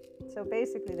want. So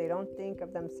basically, they don't think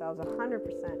of themselves 100%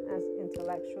 as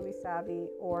intellectually savvy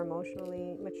or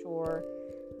emotionally mature.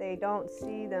 They don't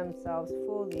see themselves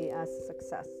fully as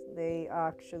success. They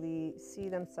actually see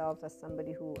themselves as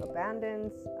somebody who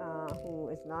abandons, who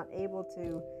is not able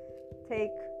to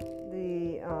take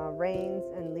the reins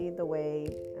and lead the way,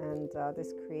 and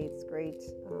this creates great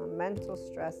mental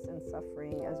stress and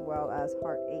suffering as well as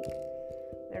heartache.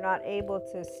 They're not able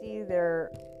to see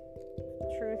their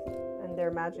truth and their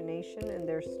imagination and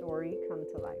their story come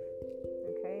to life.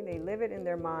 Okay, they live it in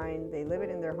their mind, they live it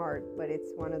in their heart, but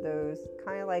it's one of those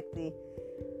kind of like the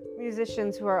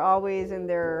musicians who are always in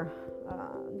their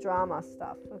drama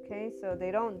stuff. Okay, so they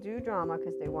don't do drama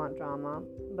because they want drama,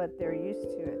 but they're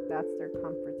used to it. That's their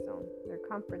comfort zone. Their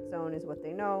comfort zone is what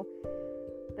they know.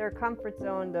 Their comfort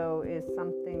zone, though, is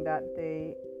something that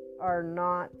they are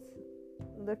not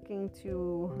looking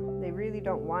to, they really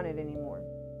don't want it anymore,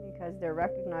 because they're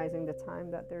recognizing the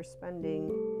time that they're spending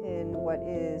in what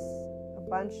is a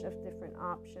bunch of different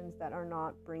options that are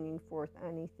not bringing forth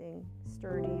anything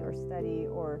sturdy or steady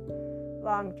or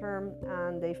long term,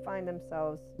 and they find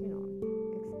themselves,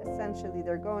 essentially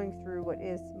they're going through what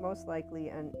is most likely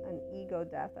an ego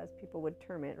death, as people would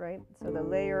term it, right? So the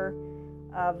layer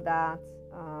of that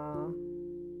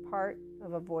part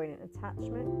of avoidant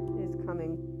attachment is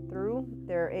coming through.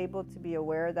 They're able to be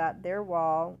aware that their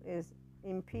wall is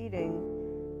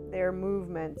impeding their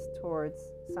movements towards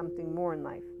something more in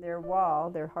life. Their wall,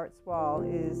 their heart's wall,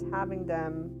 is having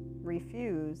them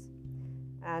refuse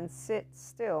and sit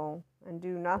still and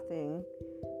do nothing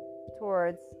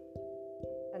towards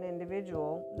an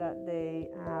individual that they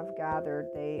have gathered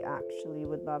they actually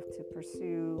would love to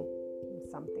pursue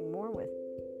something more with.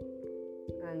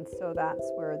 And so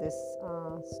that's where this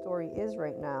story is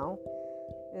right now,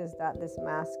 is that this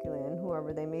masculine,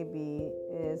 whoever they may be,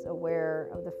 is aware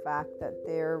of the fact that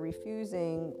they're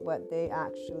refusing what they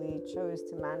actually chose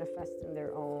to manifest in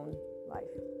their own life.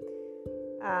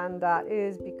 And that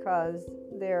is because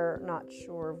they're not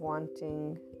sure of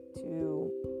wanting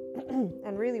to,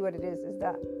 and really what it is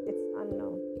that it's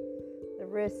unknown. The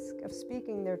risk of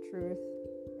speaking their truth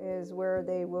is where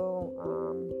they will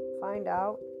find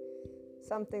out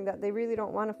something that they really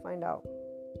don't want to find out.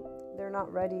 They're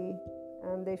not ready,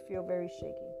 and they feel very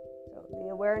shaky. So the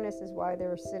awareness is why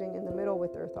they're sitting in the middle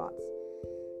with their thoughts.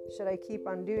 Should I keep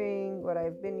on doing what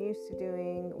I've been used to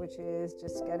doing, which is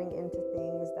just getting into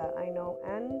things that I know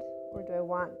end, or do I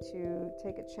want to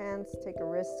take a chance, take a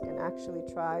risk, and actually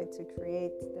try to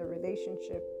create the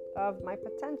relationship of my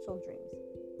potential dreams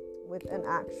with an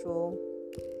actual,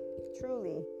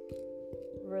 truly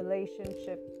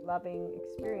relationship loving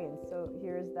experience? So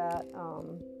here's that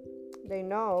they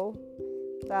know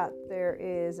that there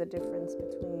is a difference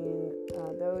between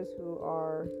those who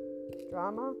are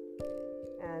drama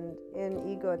and in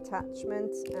ego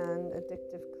attachment and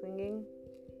addictive clinging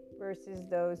versus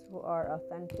those who are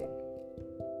authentic,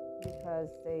 because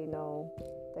they know,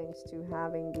 thanks to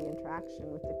having the interaction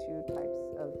with the two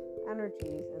types of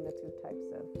energies and the two types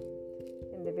of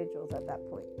individuals at that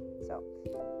point. So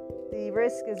the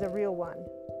risk is a real one.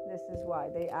 This is why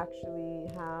they actually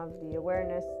have the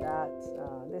awareness that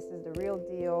this is the real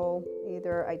deal.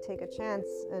 Either I take a chance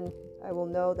and I will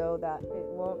know, though, that it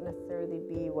won't necessarily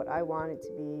be what I want it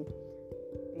to be,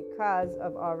 because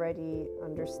of already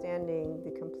understanding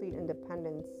the complete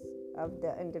independence of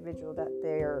the individual that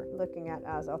they're looking at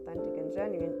as authentic and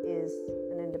genuine is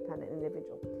an independent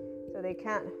individual. So they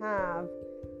can't have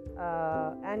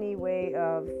any way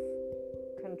of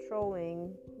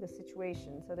controlling the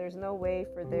situation. So there's no way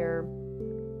for their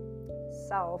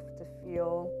self to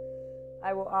feel,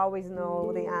 I will always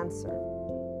know the answer.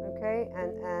 Okay?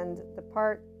 And the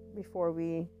part before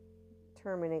we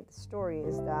terminate the story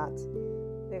is that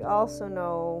they also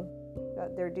know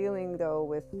that they're dealing though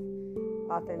with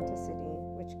authenticity,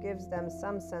 which gives them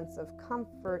some sense of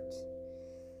comfort,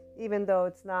 even though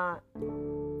it's not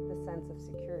the sense of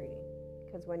security.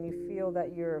 Because when you feel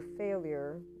that you're a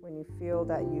failure, when you feel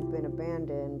that you've been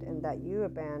abandoned and that you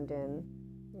abandon,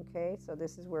 okay, so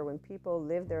this is where when people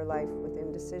live their life with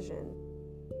indecision,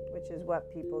 which is what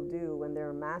people do when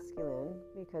they're masculine,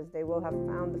 because they will have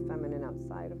found the feminine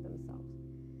outside of themselves.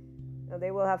 Now,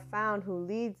 they will have found who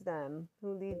leads them,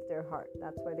 who leads their heart.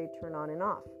 That's why they turn on and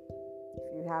off. If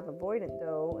you have avoidant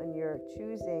though, and you're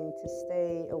choosing to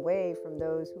stay away from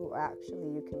those who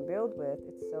actually you can build with,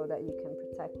 it's so that you can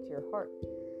protect your heart.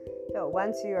 So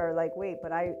once you are like, wait,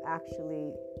 but I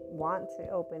actually want to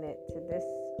open it to this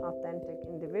authentic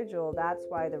individual, that's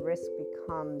why the risk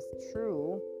becomes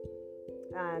true.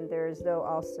 And there's though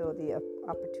also the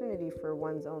opportunity for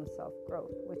one's own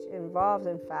self-growth, which involves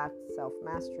in fact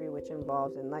self-mastery, which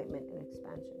involves enlightenment and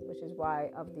expansion, which is why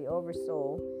of the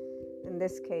oversoul, in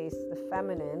this case the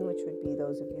feminine, which would be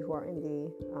those of you who are in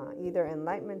the either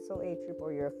enlightenment soul age group,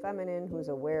 or you're a feminine who's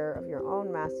aware of your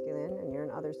own masculine and you're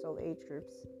in other soul age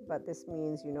groups. But this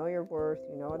means you know your worth,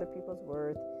 you know other people's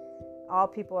worth. All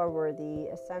people are worthy.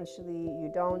 Essentially, you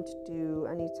don't do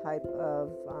any type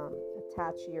of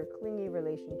attachy or clingy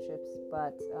relationships,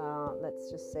 but let's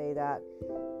just say that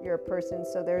you're a person.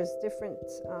 So there's different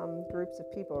groups of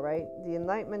people, right? The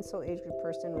enlightenment soul age group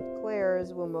person with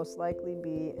clairs will most likely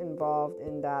be involved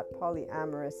in that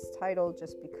polyamorous title,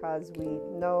 just because we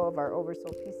know of our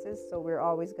oversoul pieces. So we're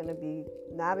always going to be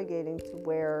navigating to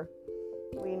where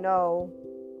we know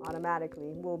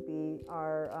automatically will be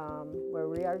our where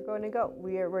we are going to go.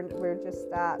 We're just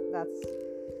that's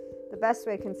the best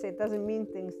way I can say it. Doesn't mean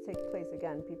things take place.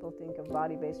 Again, people think of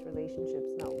body-based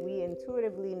relationships. No, we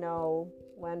intuitively know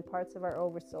when parts of our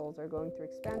oversouls are going through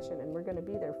expansion, and we're going to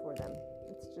be there for them.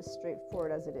 It's just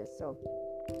straightforward as it is. So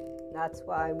that's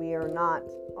why we are not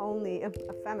only a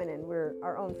feminine, we're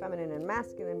our own feminine and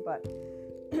masculine, but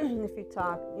if you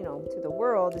talk, to the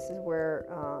world, this is where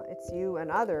it's you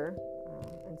and other.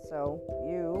 And so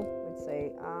you would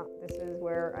say, this is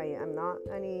where I am not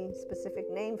any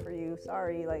specific name for you.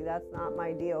 Sorry, that's not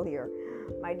my deal here.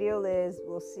 My deal is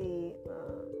we'll see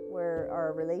where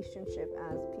our relationship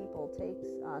as people takes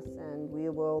us, and we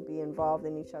will be involved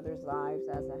in each other's lives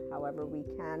however we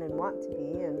can and want to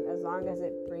be. And as long as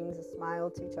it brings a smile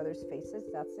to each other's faces,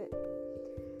 that's it.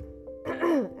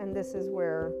 And this is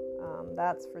where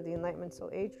that's for the enlightenment soul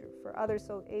age group. For other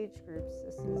soul age groups,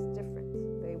 this is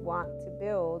different. They want to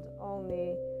build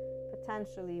only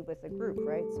potentially with a group,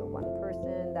 right? So one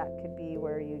person, that could be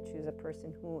where you choose a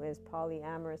person who is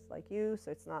polyamorous like you,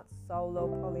 so it's not solo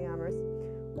polyamorous,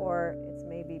 or it's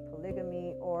maybe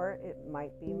polygamy, or it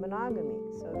might be monogamy.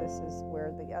 So this is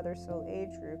where the other soul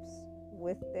age groups,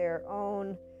 with their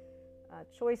own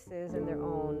choices and their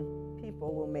own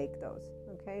people, will make those.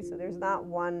 Okay, so there's not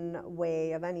one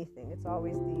way of anything. It's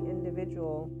always the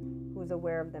individual who's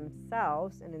aware of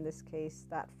themselves, and in this case,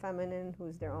 that feminine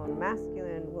who's their own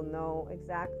masculine will know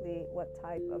exactly what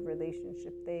type of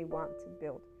relationship they want to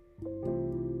build.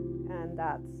 And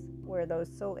that's where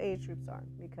those soul age groups are,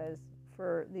 because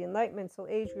for the enlightenment soul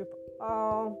age group,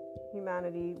 all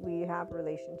humanity, we have a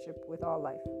relationship with all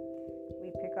life.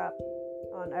 We pick up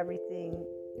on everything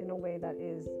in a way that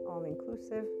is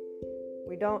all-inclusive.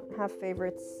 We don't have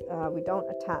favorites. We don't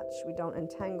attach. We don't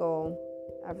entangle.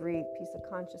 Every piece of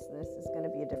consciousness is going to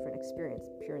be a different experience,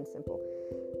 pure and simple.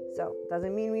 So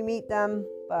doesn't mean we meet them,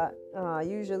 but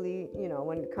usually,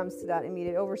 when it comes to that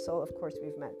immediate oversoul, of course,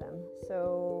 we've met them.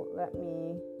 So let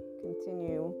me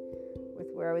continue with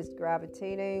where I was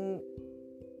gravitating.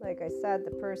 Like I said,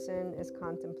 the person is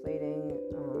contemplating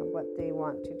what they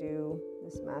want to do,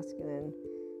 this masculine,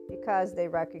 because they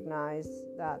recognize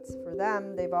that for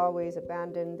them, they've always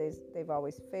abandoned, they've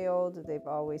always failed, they've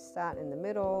always sat in the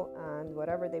middle, and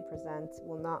whatever they present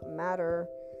will not matter.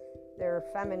 Their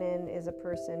feminine is a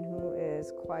person who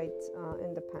is quite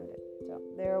independent. So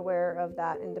they're aware of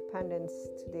that independence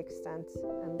to the extent,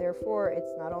 and therefore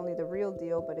it's not only the real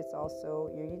deal, but it's also,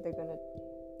 you're either going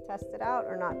to test it out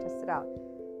or not test it out.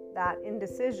 That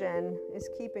indecision is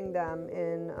keeping them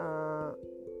in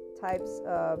types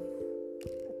of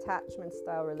attachment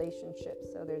style relationships.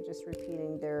 So they're just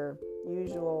repeating their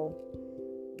usual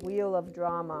wheel of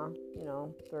drama,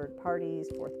 third parties,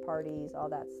 fourth parties, all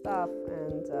that stuff,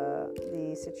 and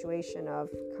the situation of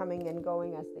coming and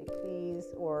going as they please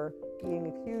or being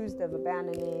accused of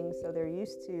abandoning. So they're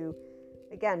used to,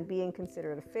 again, being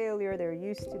considered a failure. They're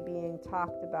used to being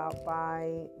talked about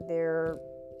by their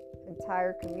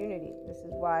entire community. This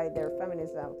is why they're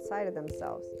feminists outside of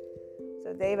themselves.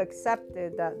 So they've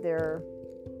accepted that they're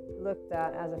looked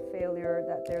at as a failure,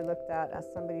 that they're looked at as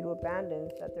somebody who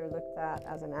abandons, that they're looked at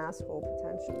as an asshole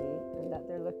potentially, and that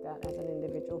they're looked at as an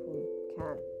individual who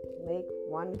can't make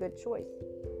one good choice,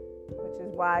 which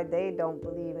is why they don't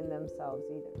believe in themselves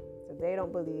either. So they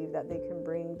don't believe that they can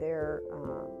bring their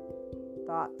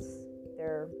thoughts,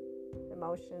 their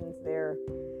emotions, their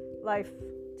life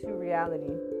to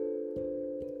reality.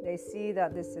 They see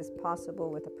that this is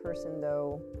possible with a person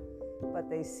though,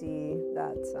 but they see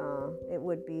that it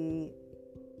would be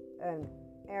an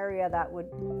area that would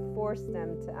force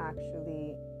them to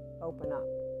actually open up.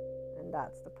 And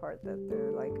that's the part that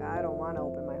they're like, I don't want to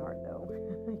open my heart though,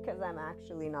 because I'm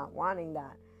actually not wanting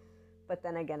that. But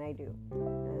then again, I do.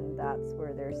 And that's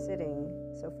where they're sitting.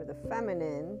 So for the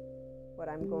feminine, what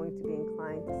I'm going to be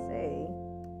inclined to say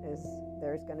is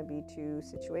there's going to be two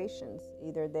situations.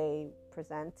 Either they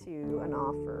present to you an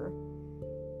offer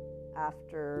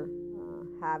after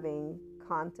having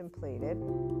contemplated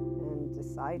and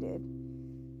decided,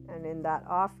 and in that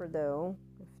offer though,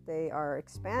 if they are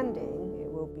expanding,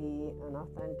 it will be an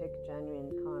authentic,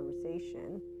 genuine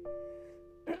conversation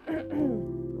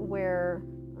where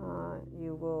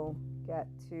you will get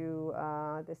to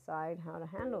decide how to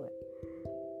handle it.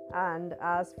 And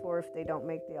as for if they don't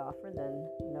make the offer, then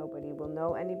nobody will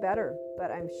know any better. But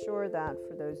I'm sure that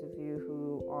for those of you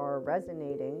who are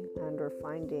resonating and are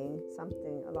finding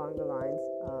something along the lines,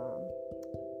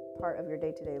 part of your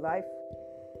day-to-day life,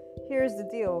 here's the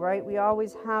deal, right? We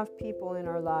always have people in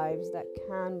our lives that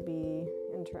can be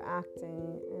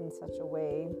interacting in such a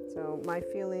way. So my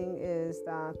feeling is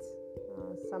that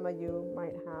some of you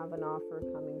might have an offer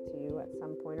coming to you at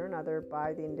some point or another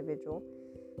by the individual,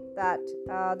 that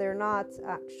they're not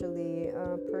actually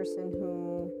a person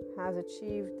who has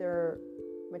achieved their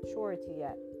maturity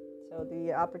yet. So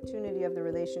the opportunity of the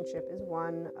relationship is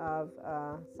one of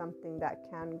something that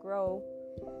can grow,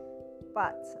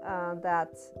 but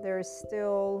that there's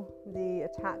still the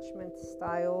attachment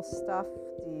style stuff,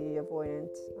 the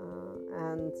avoidant,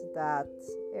 and that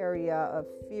area of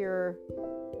fear,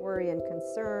 worry, and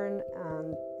concern,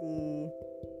 and the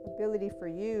ability for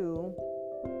you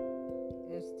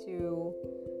is to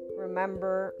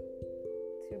remember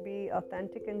to be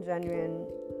authentic and genuine,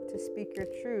 to speak your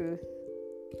truth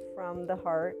from the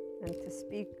heart, and to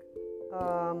speak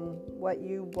what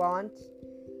you want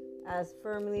as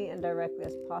firmly and directly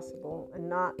as possible, and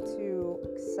not to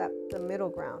accept the middle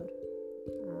ground.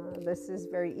 This is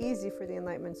very easy for the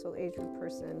Enlightenment Soul Age group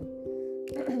person.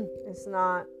 It's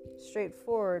not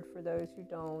straightforward for those who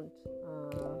don't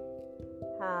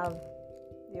have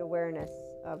the awareness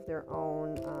of their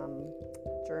own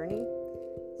journey.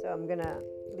 So I'm gonna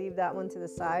leave that one to the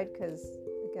side, because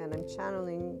again, I'm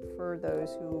channeling for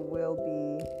those who will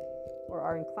be or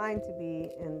are inclined to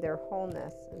be in their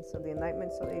wholeness. And so the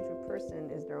Enlightenment Soul Age group person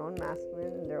is their own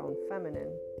masculine and their own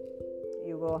feminine.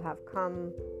 You will have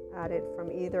come at it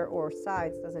from either or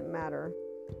sides, doesn't matter.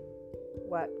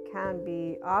 What can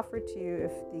be offered to you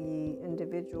if the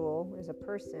individual is a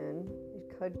person,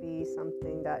 it could be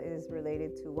something that is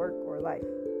related to work or life.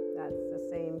 That's the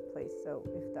same place. So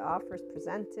if the offer is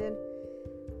presented,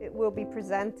 it will be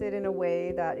presented in a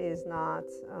way that is not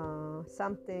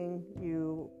something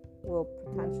you will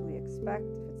potentially expect.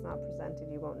 If it's not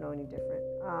presented, you won't know any different.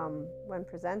 When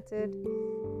presented,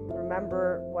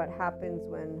 remember what happens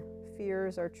when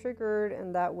fears are triggered,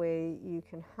 and that way you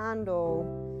can handle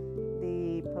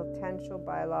the potential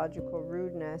biological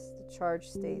rudeness, the charge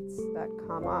states that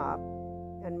come up,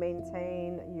 and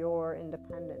maintain your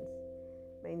independence.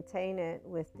 Maintain it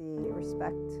with the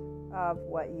respect of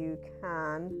what you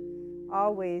can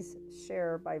always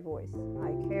share by voice.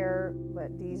 I care,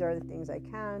 but these are the things I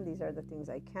can, these are the things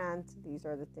I can't, these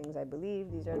are the things I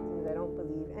believe, these are the things I don't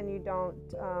believe, and you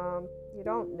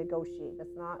don't negotiate.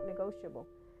 That's not negotiable.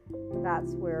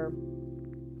 That's where,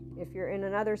 if you're in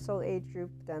another soul age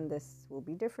group, then this will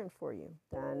be different for you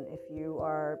than if you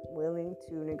are willing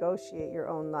to negotiate your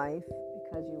own life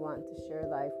because you want to share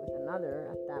life with another.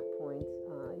 At that point,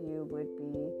 you would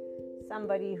be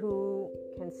somebody who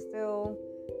can still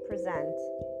present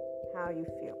how you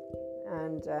feel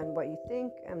and what you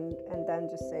think, and then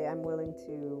just say, I'm willing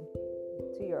to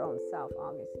your own self,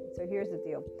 obviously. So here's the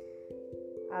deal.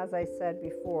 As I said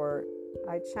before,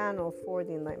 I channel for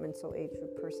the Enlightenment Soul Age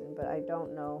group person, but I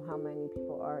don't know how many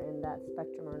people are in that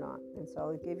spectrum or not. And so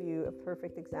I'll give you a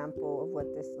perfect example of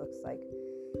what this looks like.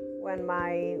 When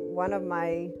one of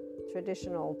my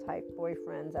traditional type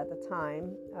boyfriends at the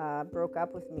time broke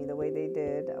up with me the way they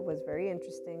did, was very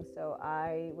interesting. So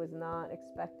I was not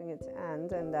expecting it to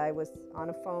end, and I was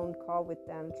on a phone call with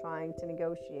them trying to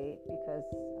negotiate because,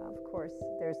 of course,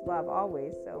 there's love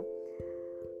always. So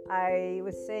I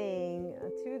was saying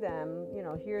to them,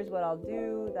 here's what I'll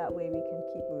do. That way we can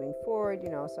keep moving forward,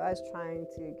 So I was trying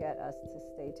to get us to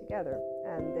stay together.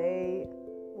 And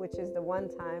which is the one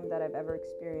time that I've ever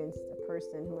experienced a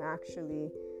person who actually,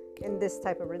 in this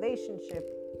type of relationship,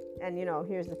 and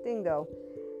here's the thing though,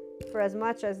 for as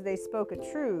much as they spoke a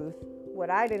truth,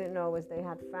 what I didn't know was they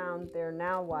had found their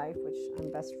now wife, which I'm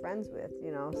best friends with,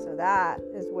 So that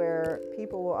is where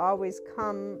people will always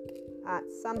come at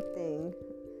something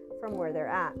from where they're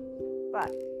at.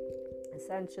 But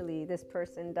essentially, this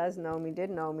person did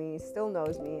know me, still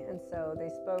knows me, and so they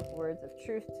spoke words of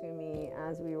truth to me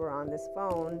as we were on this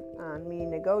phone, and me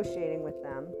negotiating with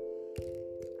them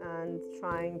and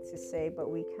trying to say, but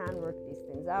we can work these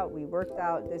things out. We worked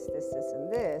out this,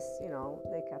 and this.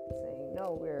 They kept saying,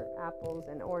 no, we're apples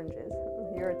and oranges.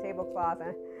 You're a tablecloth,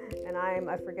 and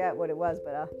I forget what it was,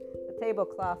 but the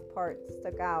tablecloth part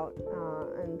stuck out.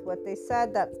 And what they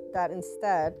said that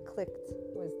instead clicked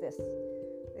was this.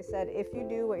 They said, if you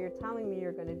do what you're telling me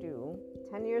you're going to do,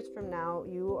 10 years from now,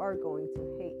 you are going to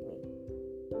hate me.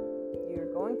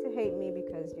 You're going to hate me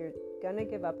because you're going to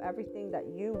give up everything that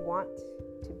you want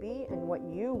to be and what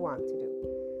you want to do.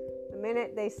 The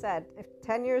minute they said, if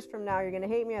 10 years from now you're going to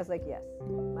hate me, I was like, yes.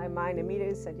 My mind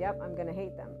immediately said, yep, I'm going to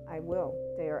hate them. I will.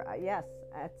 Yes,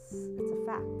 it's a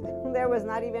fact. There was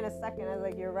not even a second. I was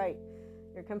like, you're right.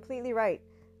 You're completely right.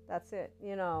 That's it,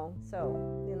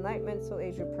 So the Enlightenment Soul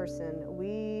Age group person,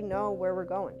 we know where we're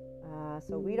going.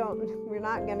 So we're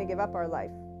not going to give up our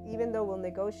life, even though we'll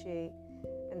negotiate.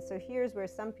 And so here's where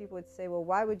some people would say, well,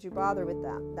 why would you bother with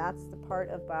that? That's the part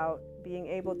about being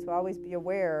able to always be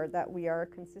aware that we are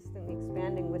consistently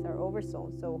expanding with our oversoul.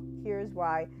 So here's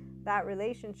why that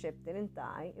relationship didn't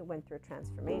die. It went through a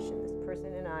transformation. This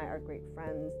person and I are great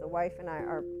friends. The wife and I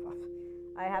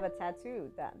have a tattoo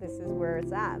that this is where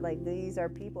it's at. Like, these are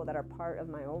people that are part of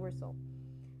my oversoul.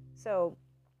 So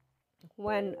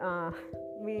when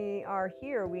we are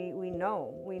here, we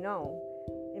know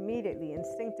immediately,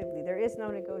 instinctively. There is no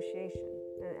negotiation.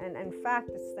 And in fact,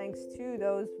 it's thanks to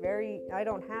those I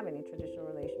don't have any traditional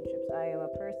relationships. I am a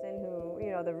person who,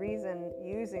 the reason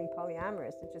using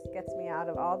polyamorous, it just gets me out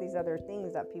of all these other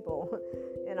things that people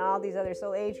in all these other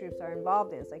soul age groups are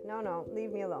involved in. It's like, no,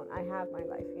 leave me alone. I have my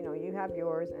life, you have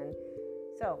yours. And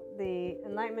so the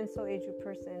Enlightenment Soul Age group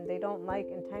person, they don't like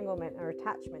entanglement or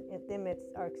attachment. It limits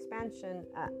our expansion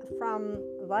from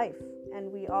life.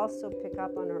 And we also pick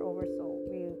up on our oversoul.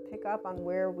 We pick up on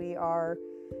where we're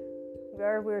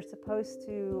supposed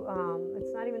to,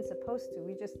 it's not even supposed to,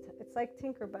 it's like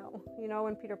Tinkerbell,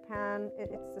 in Peter Pan,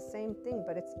 it's the same thing,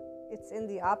 but it's in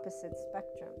the opposite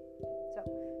spectrum. So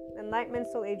Enlightenment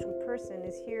Soul Age group person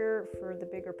is here for the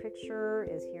bigger picture,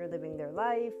 is here living their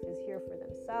life, is here for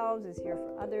themselves, is here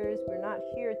for others. We're not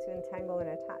here to entangle and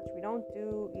attach. We don't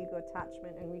do ego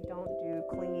attachment, and we don't do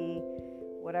clingy,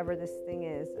 whatever this thing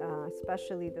is,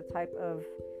 especially the type of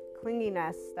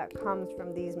clinginess that comes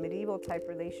from these medieval type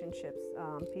relationships.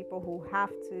 People who have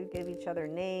to give each other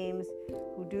names,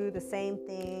 who do the same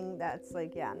thing. That's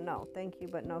like, yeah, no, thank you,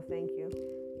 but no, thank you.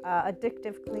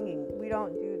 Addictive clinging. We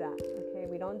don't do that. Okay,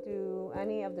 we don't do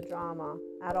any of the drama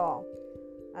at all.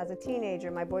 As a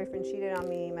teenager, my boyfriend cheated on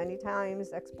me many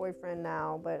times, ex-boyfriend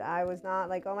now, but I was not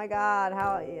like, oh my God,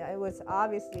 it was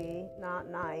obviously not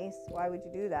nice. Why would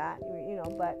you do that?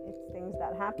 But it's things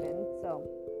that happen. So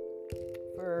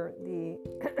for the,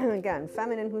 again,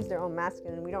 feminine who's their own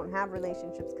masculine, we don't have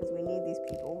relationships because we need these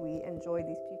people. We enjoy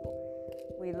these people.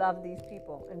 We love these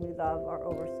people, and we love our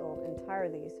oversoul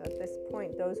entirely. So at this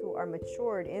point, those who are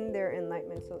matured in their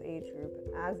Enlightenment Soul Age group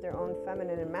as their own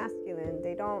feminine and masculine,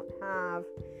 they don't have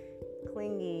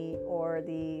clingy or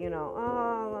the,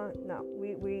 no,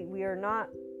 we are not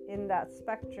in that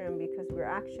spectrum because we're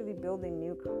actually building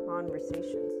new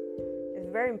conversations. It's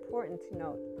very important to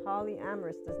note,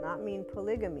 polyamorous does not mean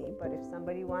polygamy, but if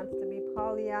somebody wants to be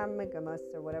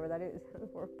polyamorous or whatever that is,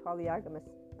 or polyagamous,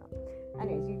 no.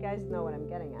 Anyways, you guys know what I'm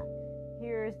getting at.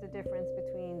 Here's the difference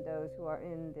between those who are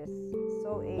in this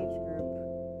soul age group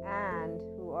and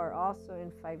who are also in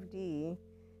 5D,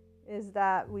 is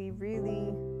that we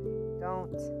really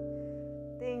don't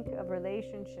think think of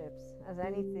relationships as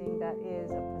anything that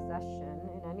is a possession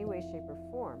in any way, shape, or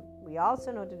form. We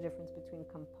also know the difference between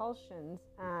compulsions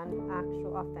and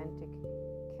actual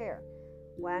authentic care.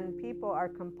 When people are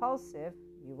compulsive,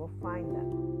 you will find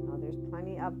them. Now, there's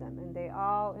plenty of them, and they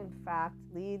all, in fact,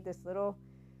 lead this little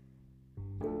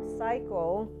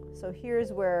cycle. So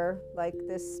here's where, like,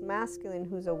 this masculine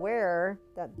who's aware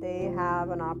that they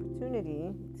have an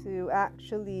opportunity to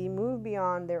actually move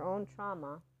beyond their own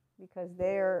trauma, because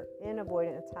they're in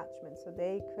avoidant attachment, so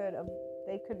they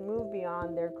could move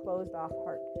beyond their closed off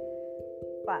heart.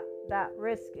 But that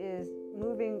risk is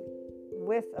moving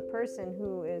with a person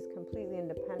who is completely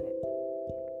independent.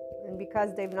 And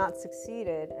because they've not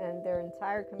succeeded and their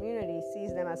entire community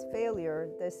sees them as failure,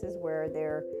 this is where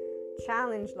their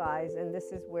challenge lies, and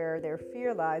this is where their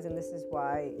fear lies, and this is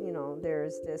why,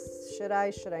 there's this should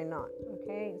I not.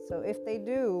 Okay, so if they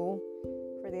do,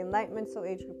 for the Enlightenment Soul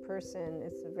Age Group person,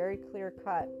 it's a very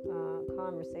clear-cut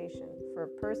conversation. For a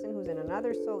person who's in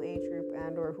another soul age group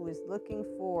and or who is looking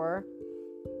for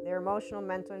their emotional,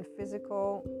 mental, and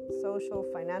physical, social,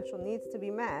 financial needs to be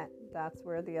met, that's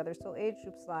where the other soul age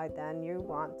groups lie. Then you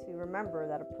want to remember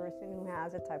that a person who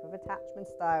has a type of attachment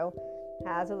style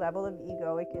has a level of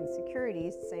egoic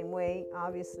insecurities, same way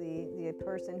obviously the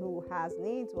person who has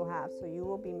needs will have. So you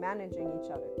will be managing each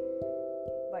other,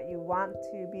 but you want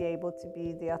to be able to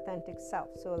be the authentic self.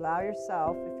 So allow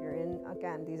yourself, if you're in,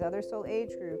 again, these other soul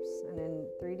age groups and in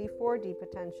 3D, 4D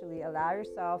potentially, allow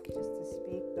yourself just to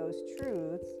speak those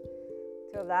truths,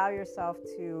 to allow yourself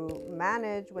to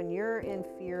manage when you're in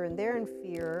fear and they're in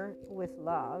fear with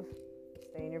love.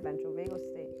 Stay in your ventral vagal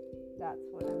state. That's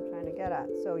what I'm trying to get at.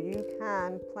 So you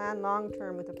can plan long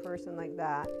term with a person like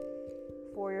that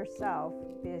for yourself,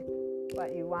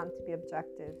 but you want to be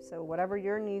objective. So whatever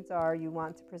your needs are, you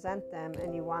want to present them,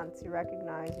 and you want to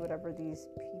recognize whatever these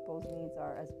people's needs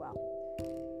are as well.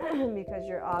 Because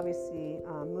you're obviously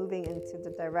moving into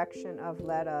the direction of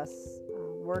let us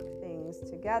work things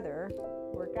together,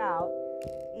 work out,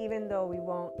 even though we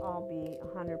won't all be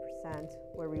 100%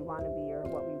 where we want to be or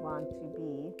what we want to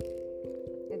be.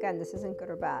 Again, this isn't good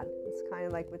or bad. It's kind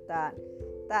of like with that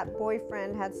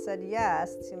boyfriend had said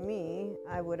yes to me,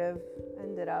 I would have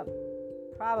ended up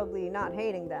probably not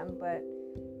hating them, but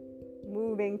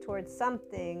moving towards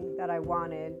something that I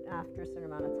wanted after a certain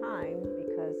amount of time,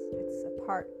 because it's a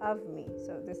part of me.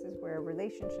 So this is where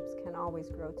relationships can always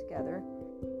grow together.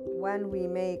 When we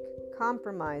make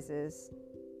compromises,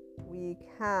 we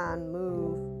can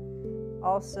move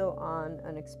also on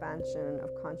an expansion of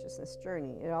consciousness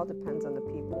journey. It all depends on the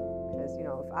people, because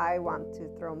if I want to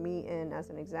throw me in as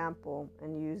an example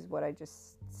and use what I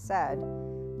just said,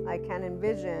 I can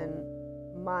envision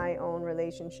my own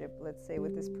relationship, let's say,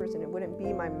 with this person. It wouldn't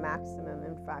be my maximum,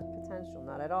 in fact, potential,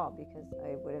 not at all, because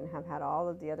I wouldn't have had all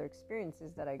of the other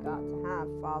experiences that I got to have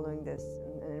following this.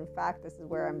 And in fact, this is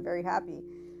where I'm very happy.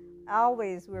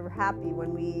 Always we're happy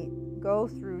when we go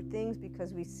through things,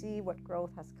 because we see what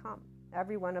growth has come.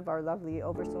 Every one of our lovely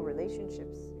oversoul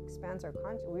relationships expands our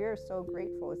conscience. We are so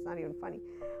grateful, it's not even funny.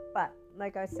 But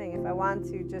like I was saying, if I want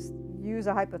to just use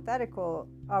a hypothetical,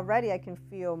 already I can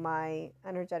feel my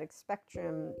energetic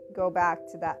spectrum go back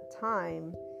to that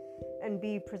time and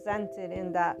be presented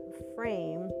in that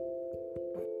frame.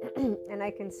 And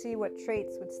I can see what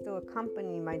traits would still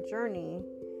accompany my journey,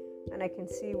 and I can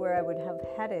see where I would have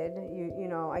headed.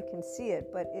 I can see it,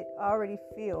 but it already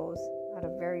feels at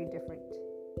a very different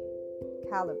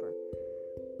caliber.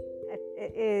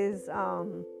 It is,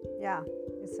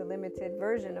 it's a limited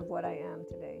version of what I am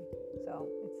today. So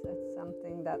it's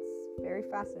something that's very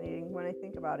fascinating when I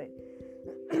think about it,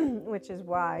 which is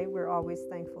why we're always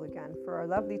thankful again for our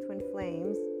lovely twin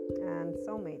flames and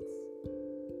soulmates.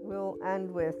 We'll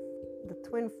end with the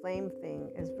twin flame thing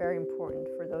is very important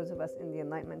for those of us in the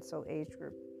Enlightenment Soul Age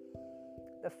Group,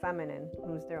 the feminine,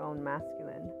 who's their own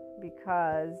masculine,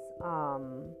 because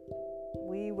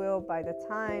we will, by the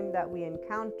time that we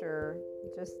encounter,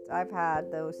 I've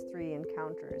had those 3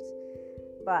 encounters,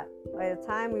 but by the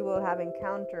time we will have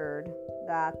encountered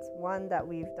that one that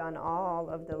we've done all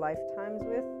of the lifetimes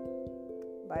with,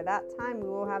 by that time we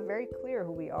will have very clear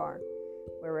who we are,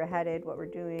 where we're headed, what we're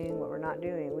doing, what we're not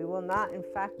doing. We will not, in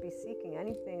fact, be seeking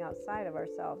anything outside of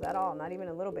ourselves at all, not even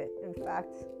a little bit. In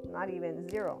fact, not even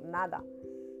zero, nada,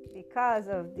 because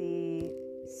of the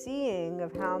seeing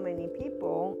of how many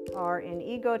people are in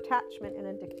ego attachment and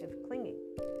addictive clinging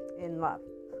in love.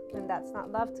 And that's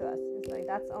not love to us. It's like,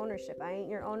 that's ownership. I ain't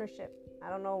your ownership. I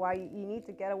don't know why you need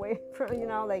to get away from,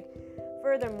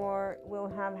 furthermore, we'll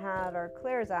have had our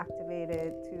clairs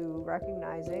activated to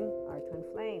recognizing our twin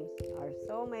flames, our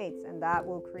soulmates, and that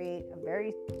will create a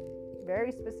very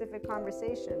very specific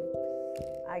conversation.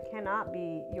 I cannot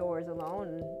be yours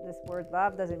alone. This word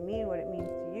love doesn't mean what it means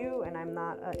to you, and I'm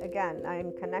not,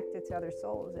 I'm connected to other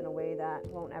souls in a way that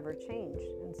won't ever change.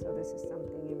 And so this is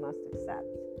something you must accept.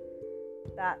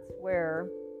 That's where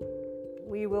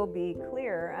we will be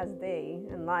clear as day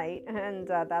and light, and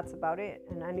that's about it.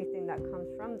 And anything that comes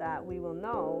from that, we will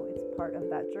know it's part of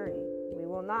that journey. We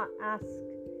will not ask,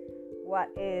 what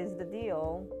is the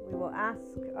deal? We will ask,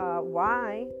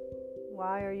 why?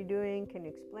 Why are you doing? Can you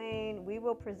explain? We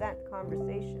will present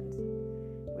conversations.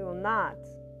 We will not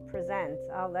present,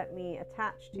 let me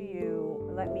attach to you,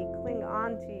 let me cling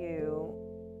on to you,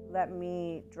 let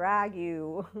me drag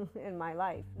you in my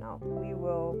life. No, we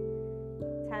will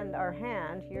tend our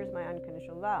hand. Here's my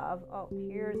unconditional love. Oh,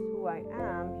 here's who I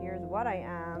am. Here's what I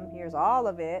am. Here's all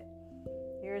of it.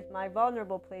 Here's my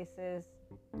vulnerable places.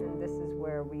 And this is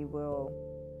where we will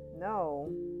know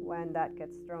when that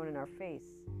gets thrown in our face,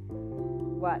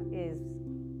 what is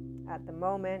at the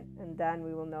moment, and then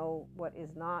we will know what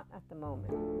is not at the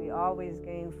moment. We always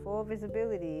gain full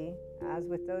visibility, as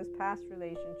with those past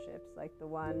relationships, like the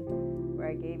one where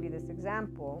I gave you this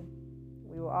example.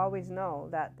 We will always know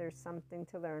that there's something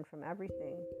to learn from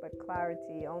everything, but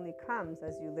clarity only comes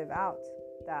as you live out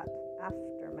that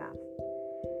aftermath.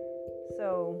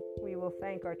 So we will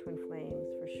thank our twin flames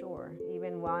for sure,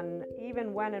 even when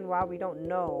and while we don't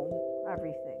know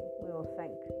everything. We will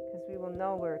thank, because we will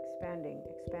know we're expanding,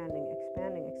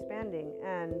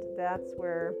 and that's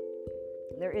where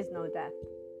there is no death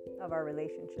of our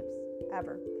relationships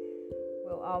ever.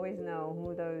 We'll always know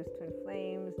who those twin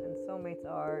flames and soulmates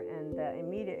are, and the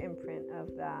immediate imprint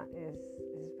of that is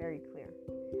very clear.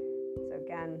 So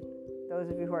again, those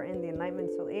of you who are in the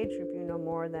Enlightenment Soul Age group, you know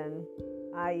more than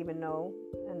I even know,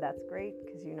 and that's great,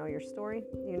 because you know your story.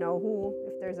 You know who,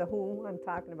 if there's a who I'm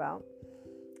talking about.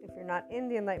 If you're not in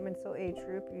the Enlightenment Soul Age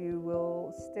group, you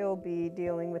will still be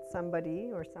dealing with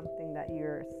somebody or something that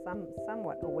you're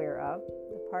somewhat aware of.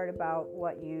 The part about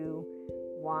what you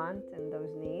want and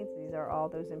those needs, these are all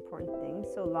those important things.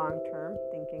 So long-term,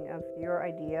 thinking of your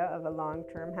idea of a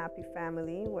long-term happy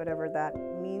family, whatever that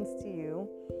means to you.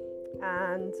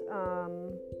 And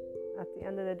at the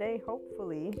end of the day,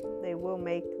 hopefully they will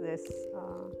make this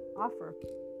offer.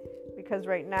 Because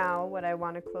right now, what I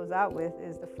want to close out with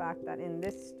is the fact that in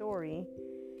this story,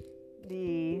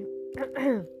 the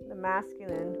the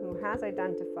masculine who has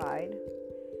identified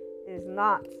is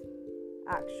not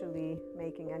actually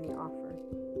making any offer.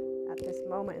 At this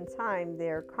moment in time,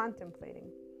 they're contemplating,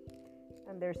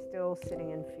 and they're still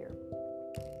sitting in fear.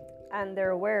 And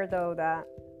they're aware, though, that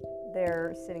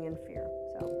they're sitting in fear.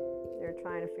 So they're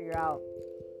trying to figure out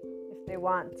if they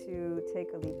want to take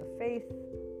a leap of faith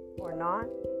or not.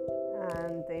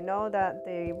 And they know that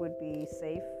they would be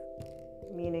safe,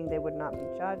 meaning they would not be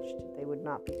judged, they would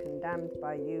not be condemned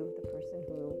by you, the person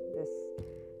who this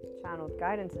channeled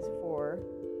guidance is for,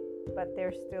 but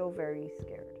they're still very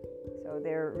scared. So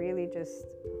they're really just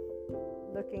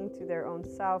looking to their own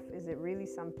self. Is it really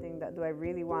something that, do I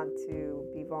really want to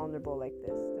be vulnerable like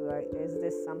this? Is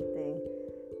this something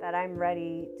that I'm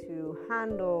ready to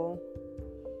handle?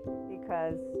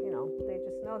 Because, they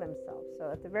just know themselves.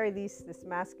 So at the very least, this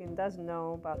masculine does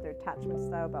know about their attachment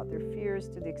style, about their fears,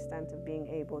 to the extent of being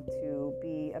able to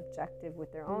be objective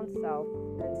with their own self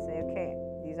and say, okay,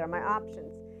 these are my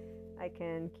options. I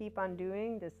can keep on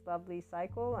doing this lovely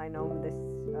cycle. I know this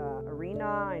arena.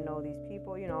 I know these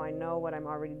people. I know what I'm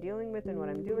already dealing with and what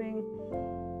I'm doing.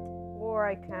 Or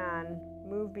I can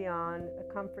move beyond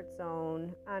a comfort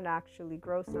zone and actually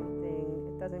grow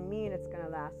something. It doesn't mean it's going to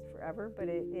last forever, but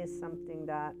it is something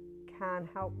that can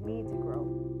help me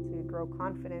to grow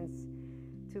confidence,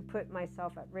 to put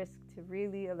myself at risk, to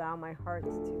really allow my heart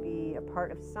to be a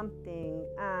part of something,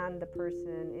 and the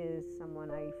person is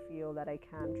someone I feel that I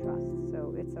can trust.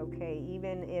 So it's okay,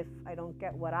 even if I don't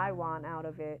get what I want out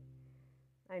of it,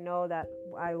 I know that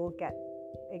I will get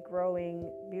a growing,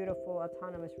 beautiful,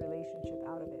 autonomous relationship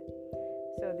out of it.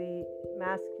 So the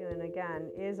masculine,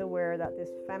 again, is aware that this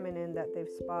feminine that they've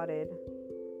spotted,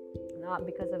 not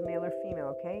because of male or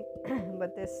female, okay?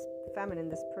 But this feminine,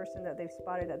 this person that they've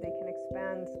spotted, that they can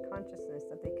expand consciousness,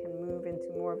 that they can move into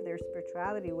more of their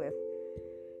spirituality with,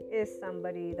 is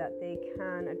somebody that they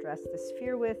can address this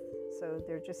fear with. So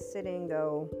they're just sitting,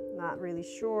 though, not really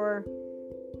sure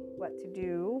what to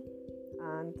do.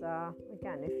 And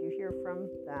again, if you hear from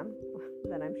them,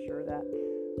 then I'm sure that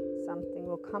something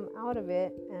will come out of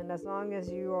it. And as long as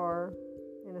you are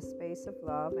in a space of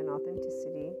love and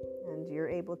authenticity, and you're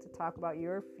able to talk about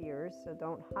your fears, so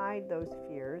don't hide those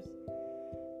fears,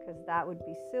 because that would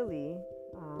be silly.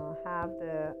 Have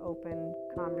the open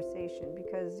conversation,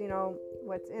 because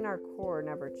what's in our core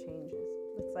never changes.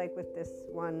 It's like with this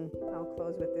one, I'll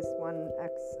close with this one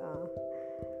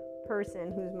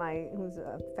person who's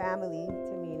a family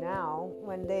to me now.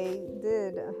 When they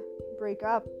did break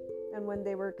up, and when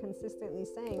they were consistently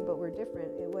saying, but we're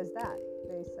different, it was that.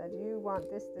 They said, you want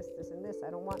this, this, this, and this.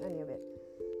 I don't want any of it.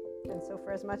 And so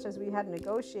for as much as we had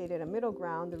negotiated a middle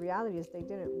ground, the reality is they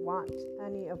didn't want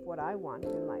any of what I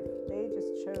wanted in life. They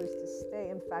just chose to stay.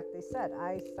 In fact, they said,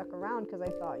 I stuck around because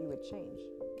I thought you would change.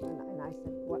 And I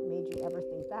said, what made you ever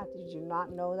think that? Did you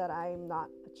not know that I'm not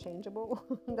changeable?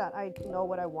 That I know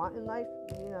what I want in life?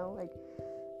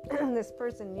 This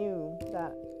person knew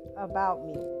that about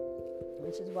me,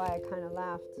 which is why I kind of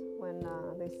laughed when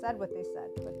they said what they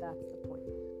said. But that's the point.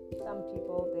 Some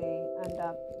people, they end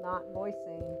up not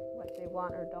voicing what they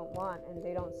want or don't want, and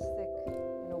they don't stick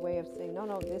in a way of saying,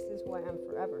 no, this is who I am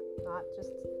forever, not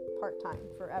just part-time,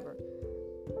 forever.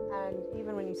 And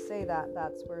even when you say that,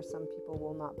 that's where some people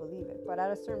will not believe it. But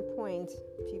at a certain point,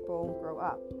 people grow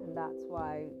up, and that's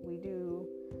why we do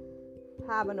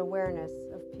have an awareness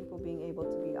of people being able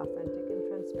to be authentic and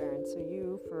transparent.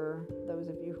 So for those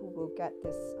of you who will get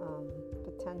this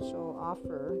potential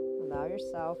offer, allow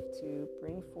yourself to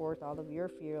bring forth all of your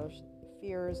fears,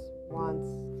 wants,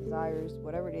 desires,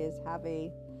 whatever it is.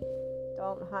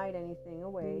 Don't hide anything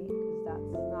away, because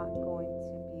that's not going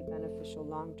to be beneficial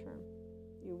long term.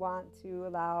 You want to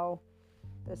allow,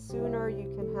 the sooner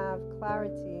you can have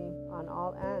clarity on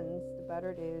all ends, the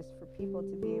better it is for people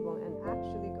to be able and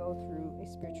actually go through a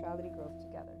spirituality growth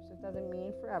together. So it doesn't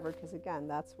mean forever, because again,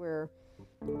 that's where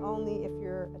only if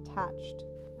you're attached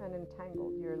and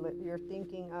entangled, you're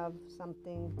thinking of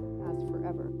something as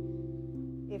forever.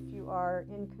 If you are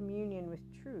in communion with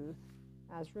truth,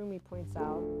 as Rumi points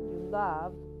out, you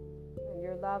love, and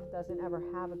your love doesn't ever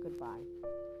have a goodbye.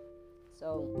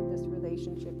 So this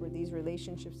relationship, or these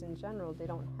relationships in general, they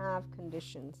don't have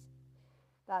conditions.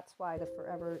 That's why the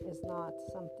forever is not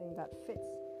something that fits,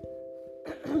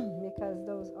 because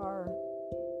those are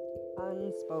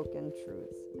unspoken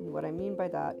truths. And what I mean by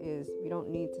that is we don't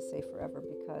need to say forever,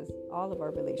 because all of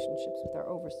our relationships with our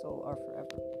oversoul are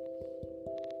forever.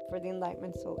 For the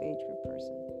Enlightenment Soul Age Group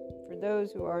person. For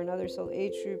those who are in other soul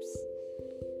age groups,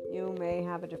 you may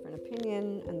have a different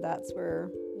opinion, and that's where,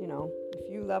 if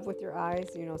you love with your eyes,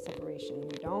 separation.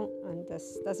 We don't, and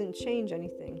this doesn't change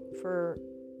anything for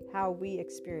how we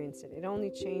experience it. It only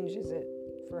changes it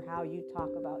for how you talk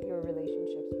about your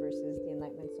relationships versus the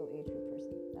Enlightenment Soul Age Group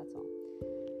person. That's all.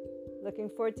 Looking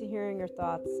forward to hearing your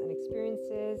thoughts and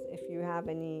experiences. If you have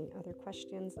any other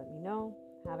questions, let me know.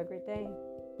 Have a great day.